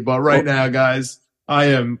see. But right now, guys, I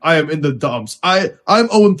am in the dumps. I'm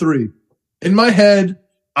 0-3 in my head.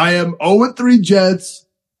 I am 0-3 Jets,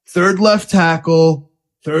 third left tackle,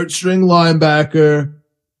 third string linebacker.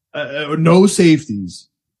 No safeties.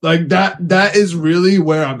 Like that is really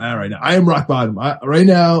where I'm at right now. I am rock bottom. Right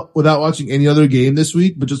now, without watching any other game this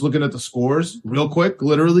week, but just looking at the scores real quick,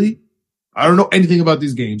 literally, I don't know anything about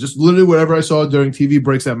these games. Just literally whatever I saw during TV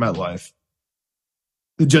breaks at MetLife.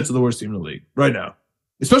 The Jets are the worst team in the league right now.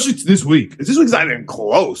 Especially this week. This week's not even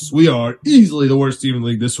close. We are easily the worst team in the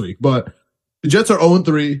league this week. But the Jets are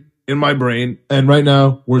 0-3 in my brain. And right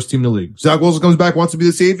now, worst team in the league. Zach Wilson comes back, wants to be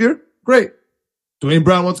the savior. Great. Dwayne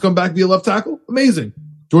Brown wants to come back, be a left tackle. Amazing.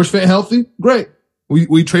 George Fant healthy. Great.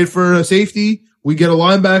 We trade for a safety. We get a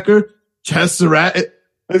linebacker. Chaz Surratt.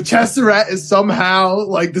 If Chaz Surratt is somehow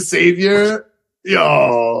like the savior,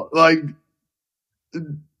 like.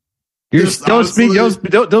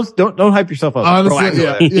 Don't hype yourself up.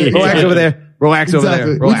 Honestly, Relax over there. Relax over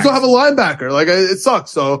there. We still have a linebacker. Like it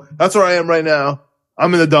sucks. So that's where I am right now.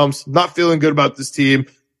 I'm in the dumps. Not feeling good about this team.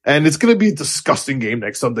 And it's going to be a disgusting game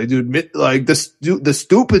next Sunday, dude. Like the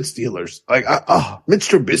stupid Steelers, like, Mitch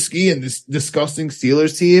Trubisky and this disgusting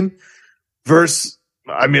Steelers team versus,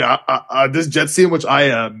 this Jets team, which I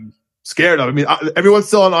am scared of. Everyone's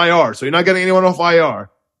still on IR, so you're not getting anyone off IR.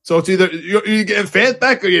 So it's either you're getting Fant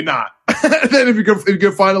back or you're not. And then if you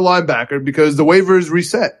can find a linebacker because the waiver is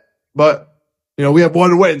reset, but we have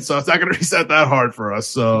one win, so it's not going to reset that hard for us.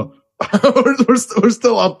 So we're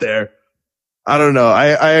still up there. I don't know.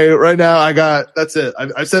 Right now that's it.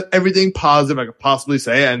 I said everything positive I could possibly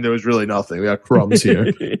say, and there was really nothing. We got crumbs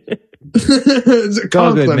here. It's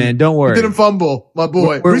all good, man. Don't worry. He didn't fumble, my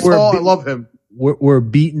boy. Breece Hall, I love him. We're a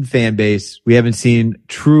beaten fan base. We haven't seen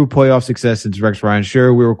true playoff success since Rex Ryan.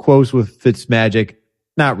 Sure, we were close with Fitzmagic.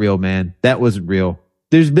 Not real, man. That wasn't real.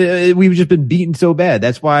 We've just been beaten so bad.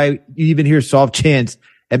 That's why you even hear soft chants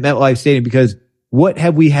at MetLife Stadium, because what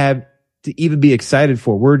have we had to even be excited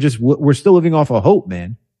for? We're still living off of hope,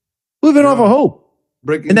 man. Living off of hope.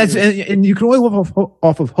 And you can only live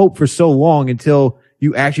off of hope for so long until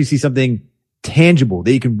you actually see something tangible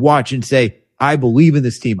that you can watch and say, I believe in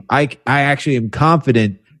this team. I actually am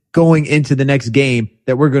confident going into the next game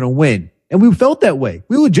that we're going to win. And we felt that way.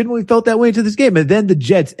 We legitimately felt that way into this game. And then the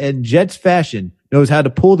Jets, and Jets fashion, knows how to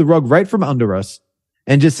pull the rug right from under us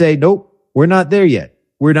and just say, nope, we're not there yet.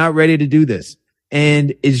 We're not ready to do this.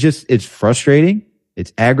 And it's frustrating.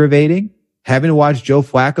 It's aggravating. Having to watch Joe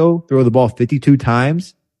Flacco throw the ball 52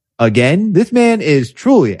 times again. This man is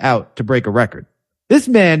truly out to break a record. This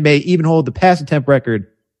man may even hold the pass attempt record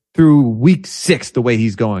through week 6 the way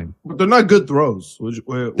he's going. But they're not good throws.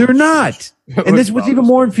 They're not. And this was even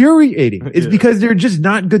more infuriating. It's because they're just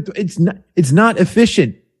not good. It's not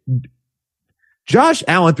efficient. Josh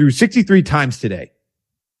Allen threw 63 times today.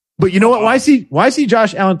 But you know what? Why see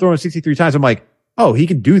Josh Allen throwing 63 times? I'm like, oh, he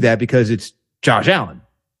can do that because it's Josh Allen.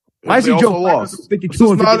 Why see Joe lost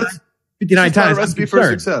 52 and 59 times? Not a recipe for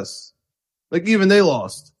success. Like even they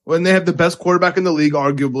lost when they have the best quarterback in the league,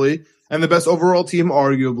 arguably, and the best overall team,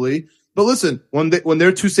 arguably. But listen, when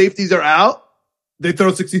their two safeties are out, they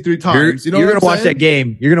throw 63 times. You're going to watch that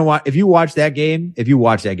game. You're going to watch, if you watch that game, no,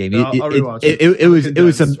 I'll rewatch it. It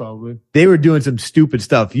was some, probably. They were doing some stupid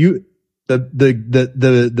stuff. The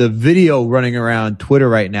video running around Twitter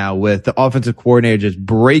right now with the offensive coordinator just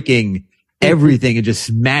breaking everything and just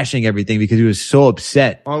smashing everything because he was so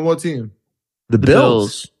upset. On what team? The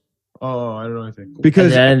Bills. Oh, I don't know anything.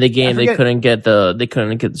 Because at the end of the game, they couldn't get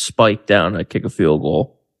the spike down to kick a field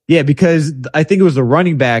goal. Yeah, because I think it was the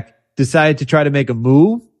running back decided to try to make a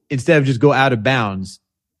move instead of just go out of bounds.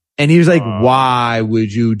 And he was like, why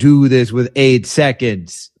would you do this with 8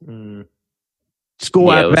 seconds? Just go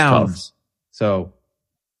out of bounds. Tough. So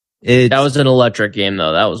that was an electric game,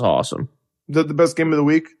 though. That was awesome. Is that the best game of the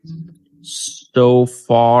week? So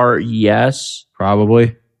far, yes.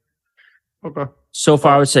 Probably. Okay. So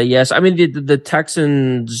far, I would say yes. I mean, the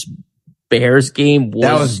Texans Bears game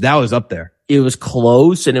that was up there. It was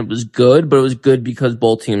close and it was good, but it was good because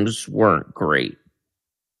both teams weren't great.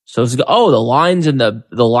 So it's the Lions and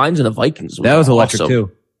the Vikings. That was electric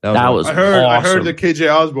too. That was I heard the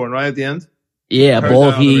KJ Osborne right at the end. Yeah,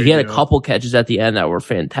 both he had a couple catches at the end that were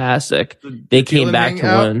fantastic. They came back to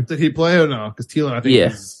win. Did he play or no? Because Thielen, I think,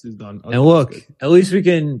 is done. And look, at least we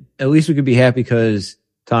can be happy because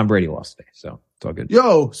Tom Brady lost today. So it's all good.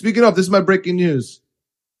 Yo, speaking of, this is my breaking news.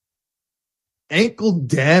 Ankle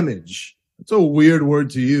damage. It's a weird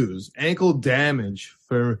word to use. Ankle damage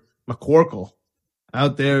for McCorkle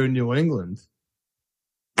out there in New England.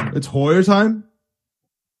 It's Hoyer time.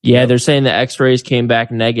 Yeah, they're saying the x-rays came back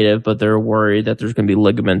negative, but they're worried that there's going to be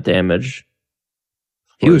ligament damage.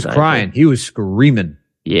 He was crying. He was screaming.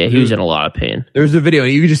 Yeah, he was in a lot of pain. There was a video.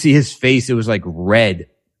 You could just see his face. It was like red. It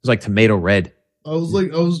was like tomato red. I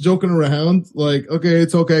was joking around. Like, okay,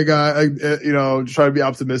 it's okay, guy. Just try to be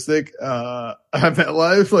optimistic. I'm at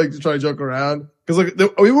life, like, to try to joke around. Cause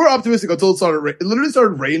we were optimistic until it literally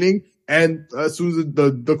started raining. And as soon as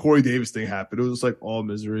the Corey Davis thing happened, it was just like all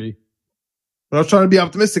misery. But I was trying to be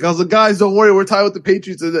optimistic. I was like, guys, don't worry. We're tied with the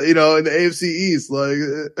Patriots in the AFC East. Like,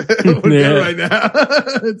 we're good right now.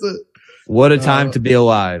 What a time to be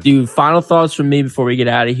alive. Dude, final thoughts from me before we get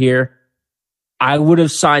out of here. I would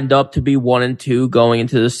have signed up to be 1-2 going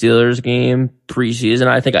into the Steelers game preseason.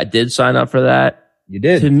 I think I did sign up for that. You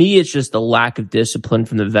did. To me, it's just the lack of discipline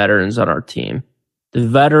from the veterans on our team. The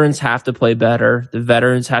veterans have to play better. The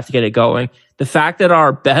veterans have to get it going. The fact that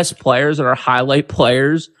our best players and our highlight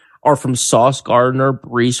players are from Sauce Gardner,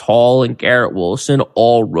 Breece Hall, and Garrett Wilson,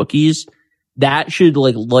 all rookies, that should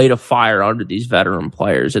light a fire under these veteran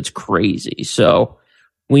players. It's crazy. So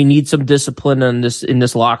we need some discipline in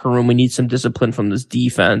this locker room. We need some discipline from this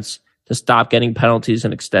defense to stop getting penalties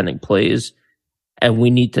and extending plays. And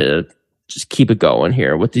we need to just keep it going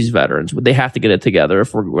here with these veterans. They have to get it together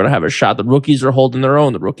if we're going to have a shot. The rookies are holding their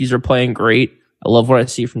own. The rookies are playing great. I love what I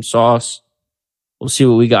see from Sauce. We'll see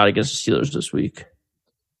what we got against the Steelers this week.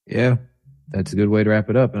 Yeah, that's a good way to wrap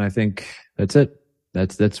it up. And I think that's it.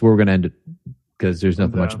 That's where we're going to end it because there's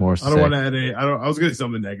nothing much more to say. I don't want to add I was going to say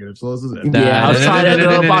something negative. So this is it. I was trying to end it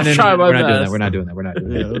up. I was trying my best. We're not doing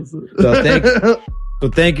that. So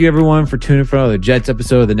thank you everyone for tuning in for another Jets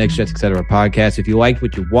episode of the Knicks Jets Etc. podcast. If you liked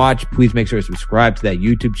what you watched, please make sure to subscribe to that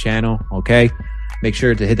YouTube channel. Okay. Make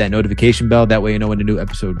sure to hit that notification bell. That way you know when a new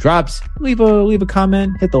episode drops. Leave a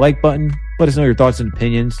comment, hit the like button. Let us know your thoughts and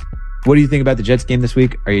opinions. What do you think about the Jets game this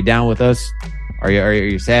week? Are you down with us? Are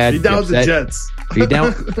you sad? Are you down with the Jets? Are you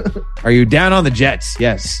down? Are you down on the Jets?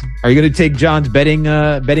 Yes. Are you going to take John's betting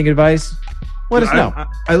advice? Let us know.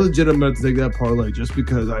 I legit am going to take that parlay just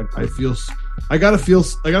because I gotta feel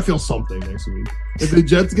something next week. If the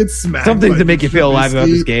Jets get smacked, something to make you feel alive about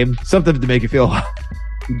this game. Something to make you feel alive.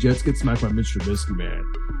 the Jets get smacked by Mitch Trubisky, man,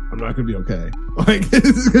 I'm not gonna be okay. Like this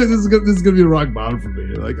is gonna be a rock bottom for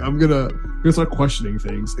me. Like I'm gonna start questioning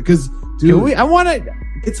things because, dude,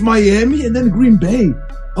 it's Miami and then Green Bay.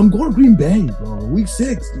 I'm going to Green Bay, bro. Week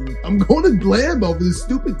 6, dude. I'm going to Lambeau for this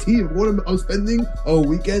stupid team. I'm spending a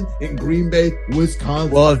weekend in Green Bay,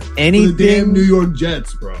 Wisconsin. Well, if anything, the damn New York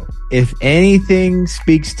Jets, bro. If anything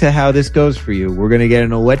speaks to how this goes for you, we're going to get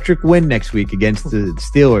an electric win next week against the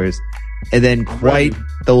Steelers, and then quite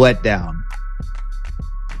the letdown.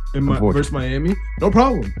 Versus Miami? No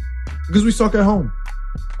problem. Because we suck at home.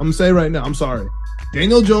 I'm going to say right now, I'm sorry.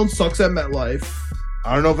 Daniel Jones sucks at MetLife.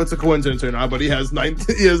 I don't know if it's a coincidence or not, but he has 19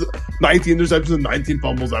 interceptions and 19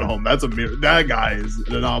 fumbles at home. That's a miracle. That guy is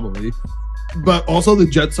an anomaly. But also, the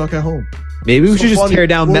Jets suck at home. Maybe we should just tear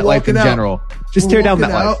down MetLife in general. Just tear down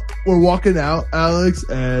MetLife. We're walking out, Alex,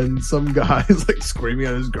 and some guy is like screaming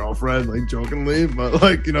at his girlfriend, like jokingly, but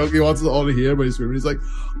like, you know, he wants us all to hear, but he's screaming. He's like,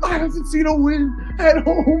 I haven't seen a win at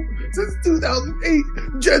home since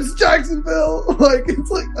 2008, Jets Jacksonville. Like, it's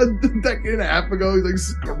like a decade and a half ago. He's like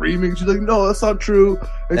screaming. She's like, no, that's not true.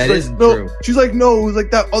 And that isn't no. true. She's like, no, it was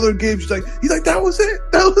like that other game. He's like, that was it.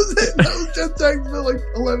 That was Jets Jacksonville like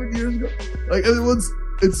 11 years ago. Like,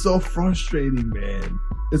 it's so frustrating, man.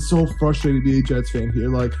 It's so frustrating to be a Jets fan here.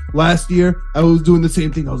 Like, last year, I was doing the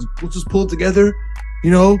same thing. Let's just pull it together,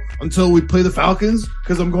 you know, until we play the Falcons,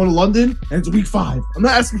 because I'm going to London, and it's week 5. I'm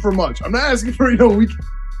not asking for much. I'm not asking for, week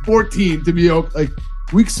 14 to be, like,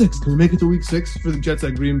 week 6. Can we make it to week 6 for the Jets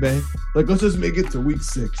at Green Bay? Like, let's just make it to week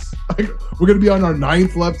 6. Like, we're going to be on our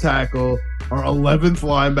 9th left tackle, our 11th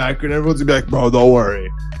linebacker, and everyone's going to be like, bro, don't worry.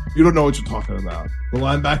 You don't know what you're talking about. The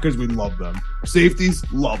linebackers, we love them. Our safeties,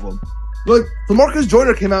 love them. Like, DeMarcus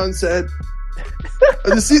Joyner came out and said,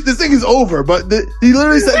 this thing is over, but he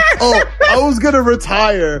literally said, oh, I was going to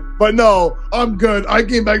retire, but no, I'm good. I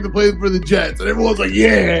came back to play for the Jets. And everyone's like,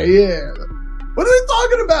 yeah. What are they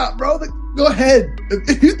talking about, bro? Like, go ahead.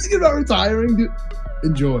 If you're thinking about retiring, dude,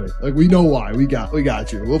 enjoy. Like, we know why. We got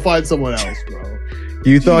you. We'll find someone else, bro.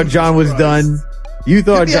 You thought John was done. You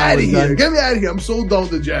thought John was done. Get me out of here. I'm so done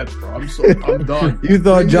with the Jets, bro. I'm done. You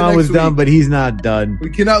thought John was done, but he's not done.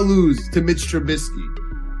 We cannot lose to Mitch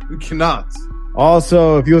Trubisky. We cannot.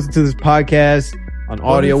 Also, if you listen to this podcast on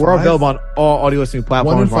audio, we're available on all audio listening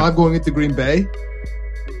platforms. 1-5 going into Green Bay?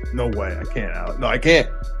 No way. I can't. No, I can't.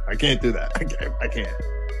 I can't do that. I can't.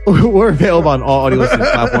 We're available on all audio listening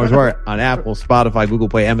platforms. We're on Apple, Spotify, Google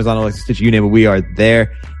Play, Amazon, Alexa, Stitch, you name it. We are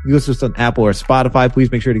there. If you listen to us on Apple or Spotify,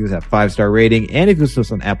 please make sure to give us that 5-star rating. And if you listen to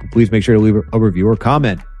us on Apple, please make sure to leave a review or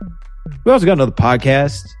comment. We also got another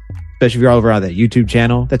podcast, especially if you're all over on that YouTube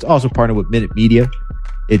channel. That's also partnered with Minute Media.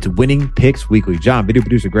 It's Winning Picks Weekly. John, video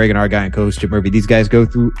producer Greg, and our guy and co-host Chip Murphy. These guys go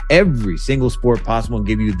through every single sport possible and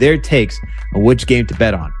give you their takes on which game to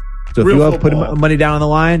bet on. So if you have put money down on the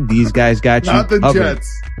line, these guys got you. Not the covered.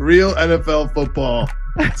 Jets. Real NFL football.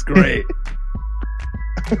 It's great.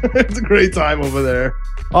 It's a great time over there.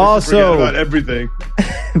 Also, about everything.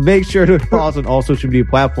 Make sure to follow us on all social media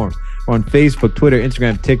platforms. We're on Facebook, Twitter,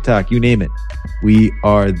 Instagram, TikTok, you name it. We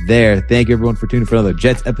are there. Thank you, everyone, for tuning in for another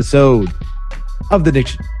Jets episode of the Nick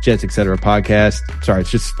Jets, etc. podcast. Sorry, it's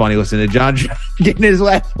just funny listening to John getting his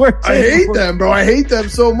last words. I hate them, bro. I hate them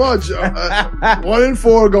so much.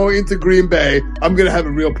 1-4 going into Green Bay. I'm gonna have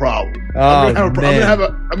a real problem. I'm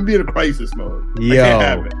gonna be in a crisis mode. Yo, I can't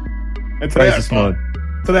have it. And crisis mode.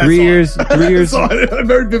 3 years. Very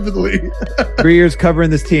vividly. 3 years covering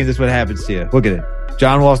this team. This is what happens to you. Look at it.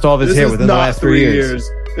 John lost all of his hair within the last 3 years.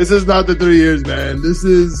 This is not the 3 years, man. This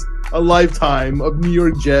is a lifetime of New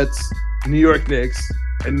York Jets, New York Knicks,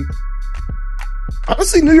 and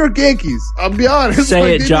honestly, New York Yankees. I'll be honest.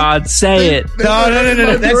 Say it, John. Say it. No.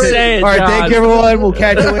 That's it. Say it, all right, John. thank you, everyone. We'll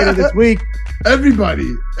catch you later this week.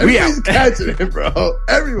 Everybody's catching it, bro.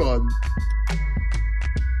 Everyone.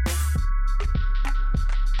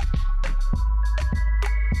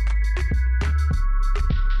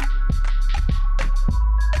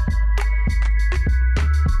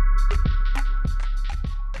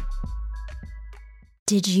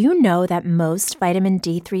 Did you know that most vitamin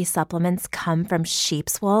D3 supplements come from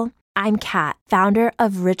sheep's wool? I'm Kat, founder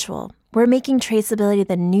of Ritual. We're making traceability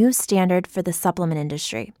the new standard for the supplement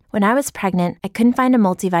industry. When I was pregnant, I couldn't find a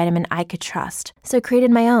multivitamin I could trust, so I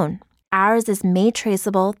created my own. Ours is made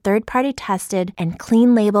traceable, third-party tested, and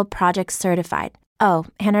clean label project certified. Oh,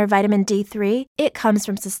 and our vitamin D3? It comes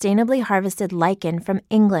from sustainably harvested lichen from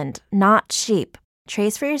England, not sheep.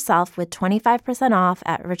 Trace for yourself with 25% off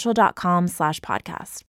at ritual.com/podcast.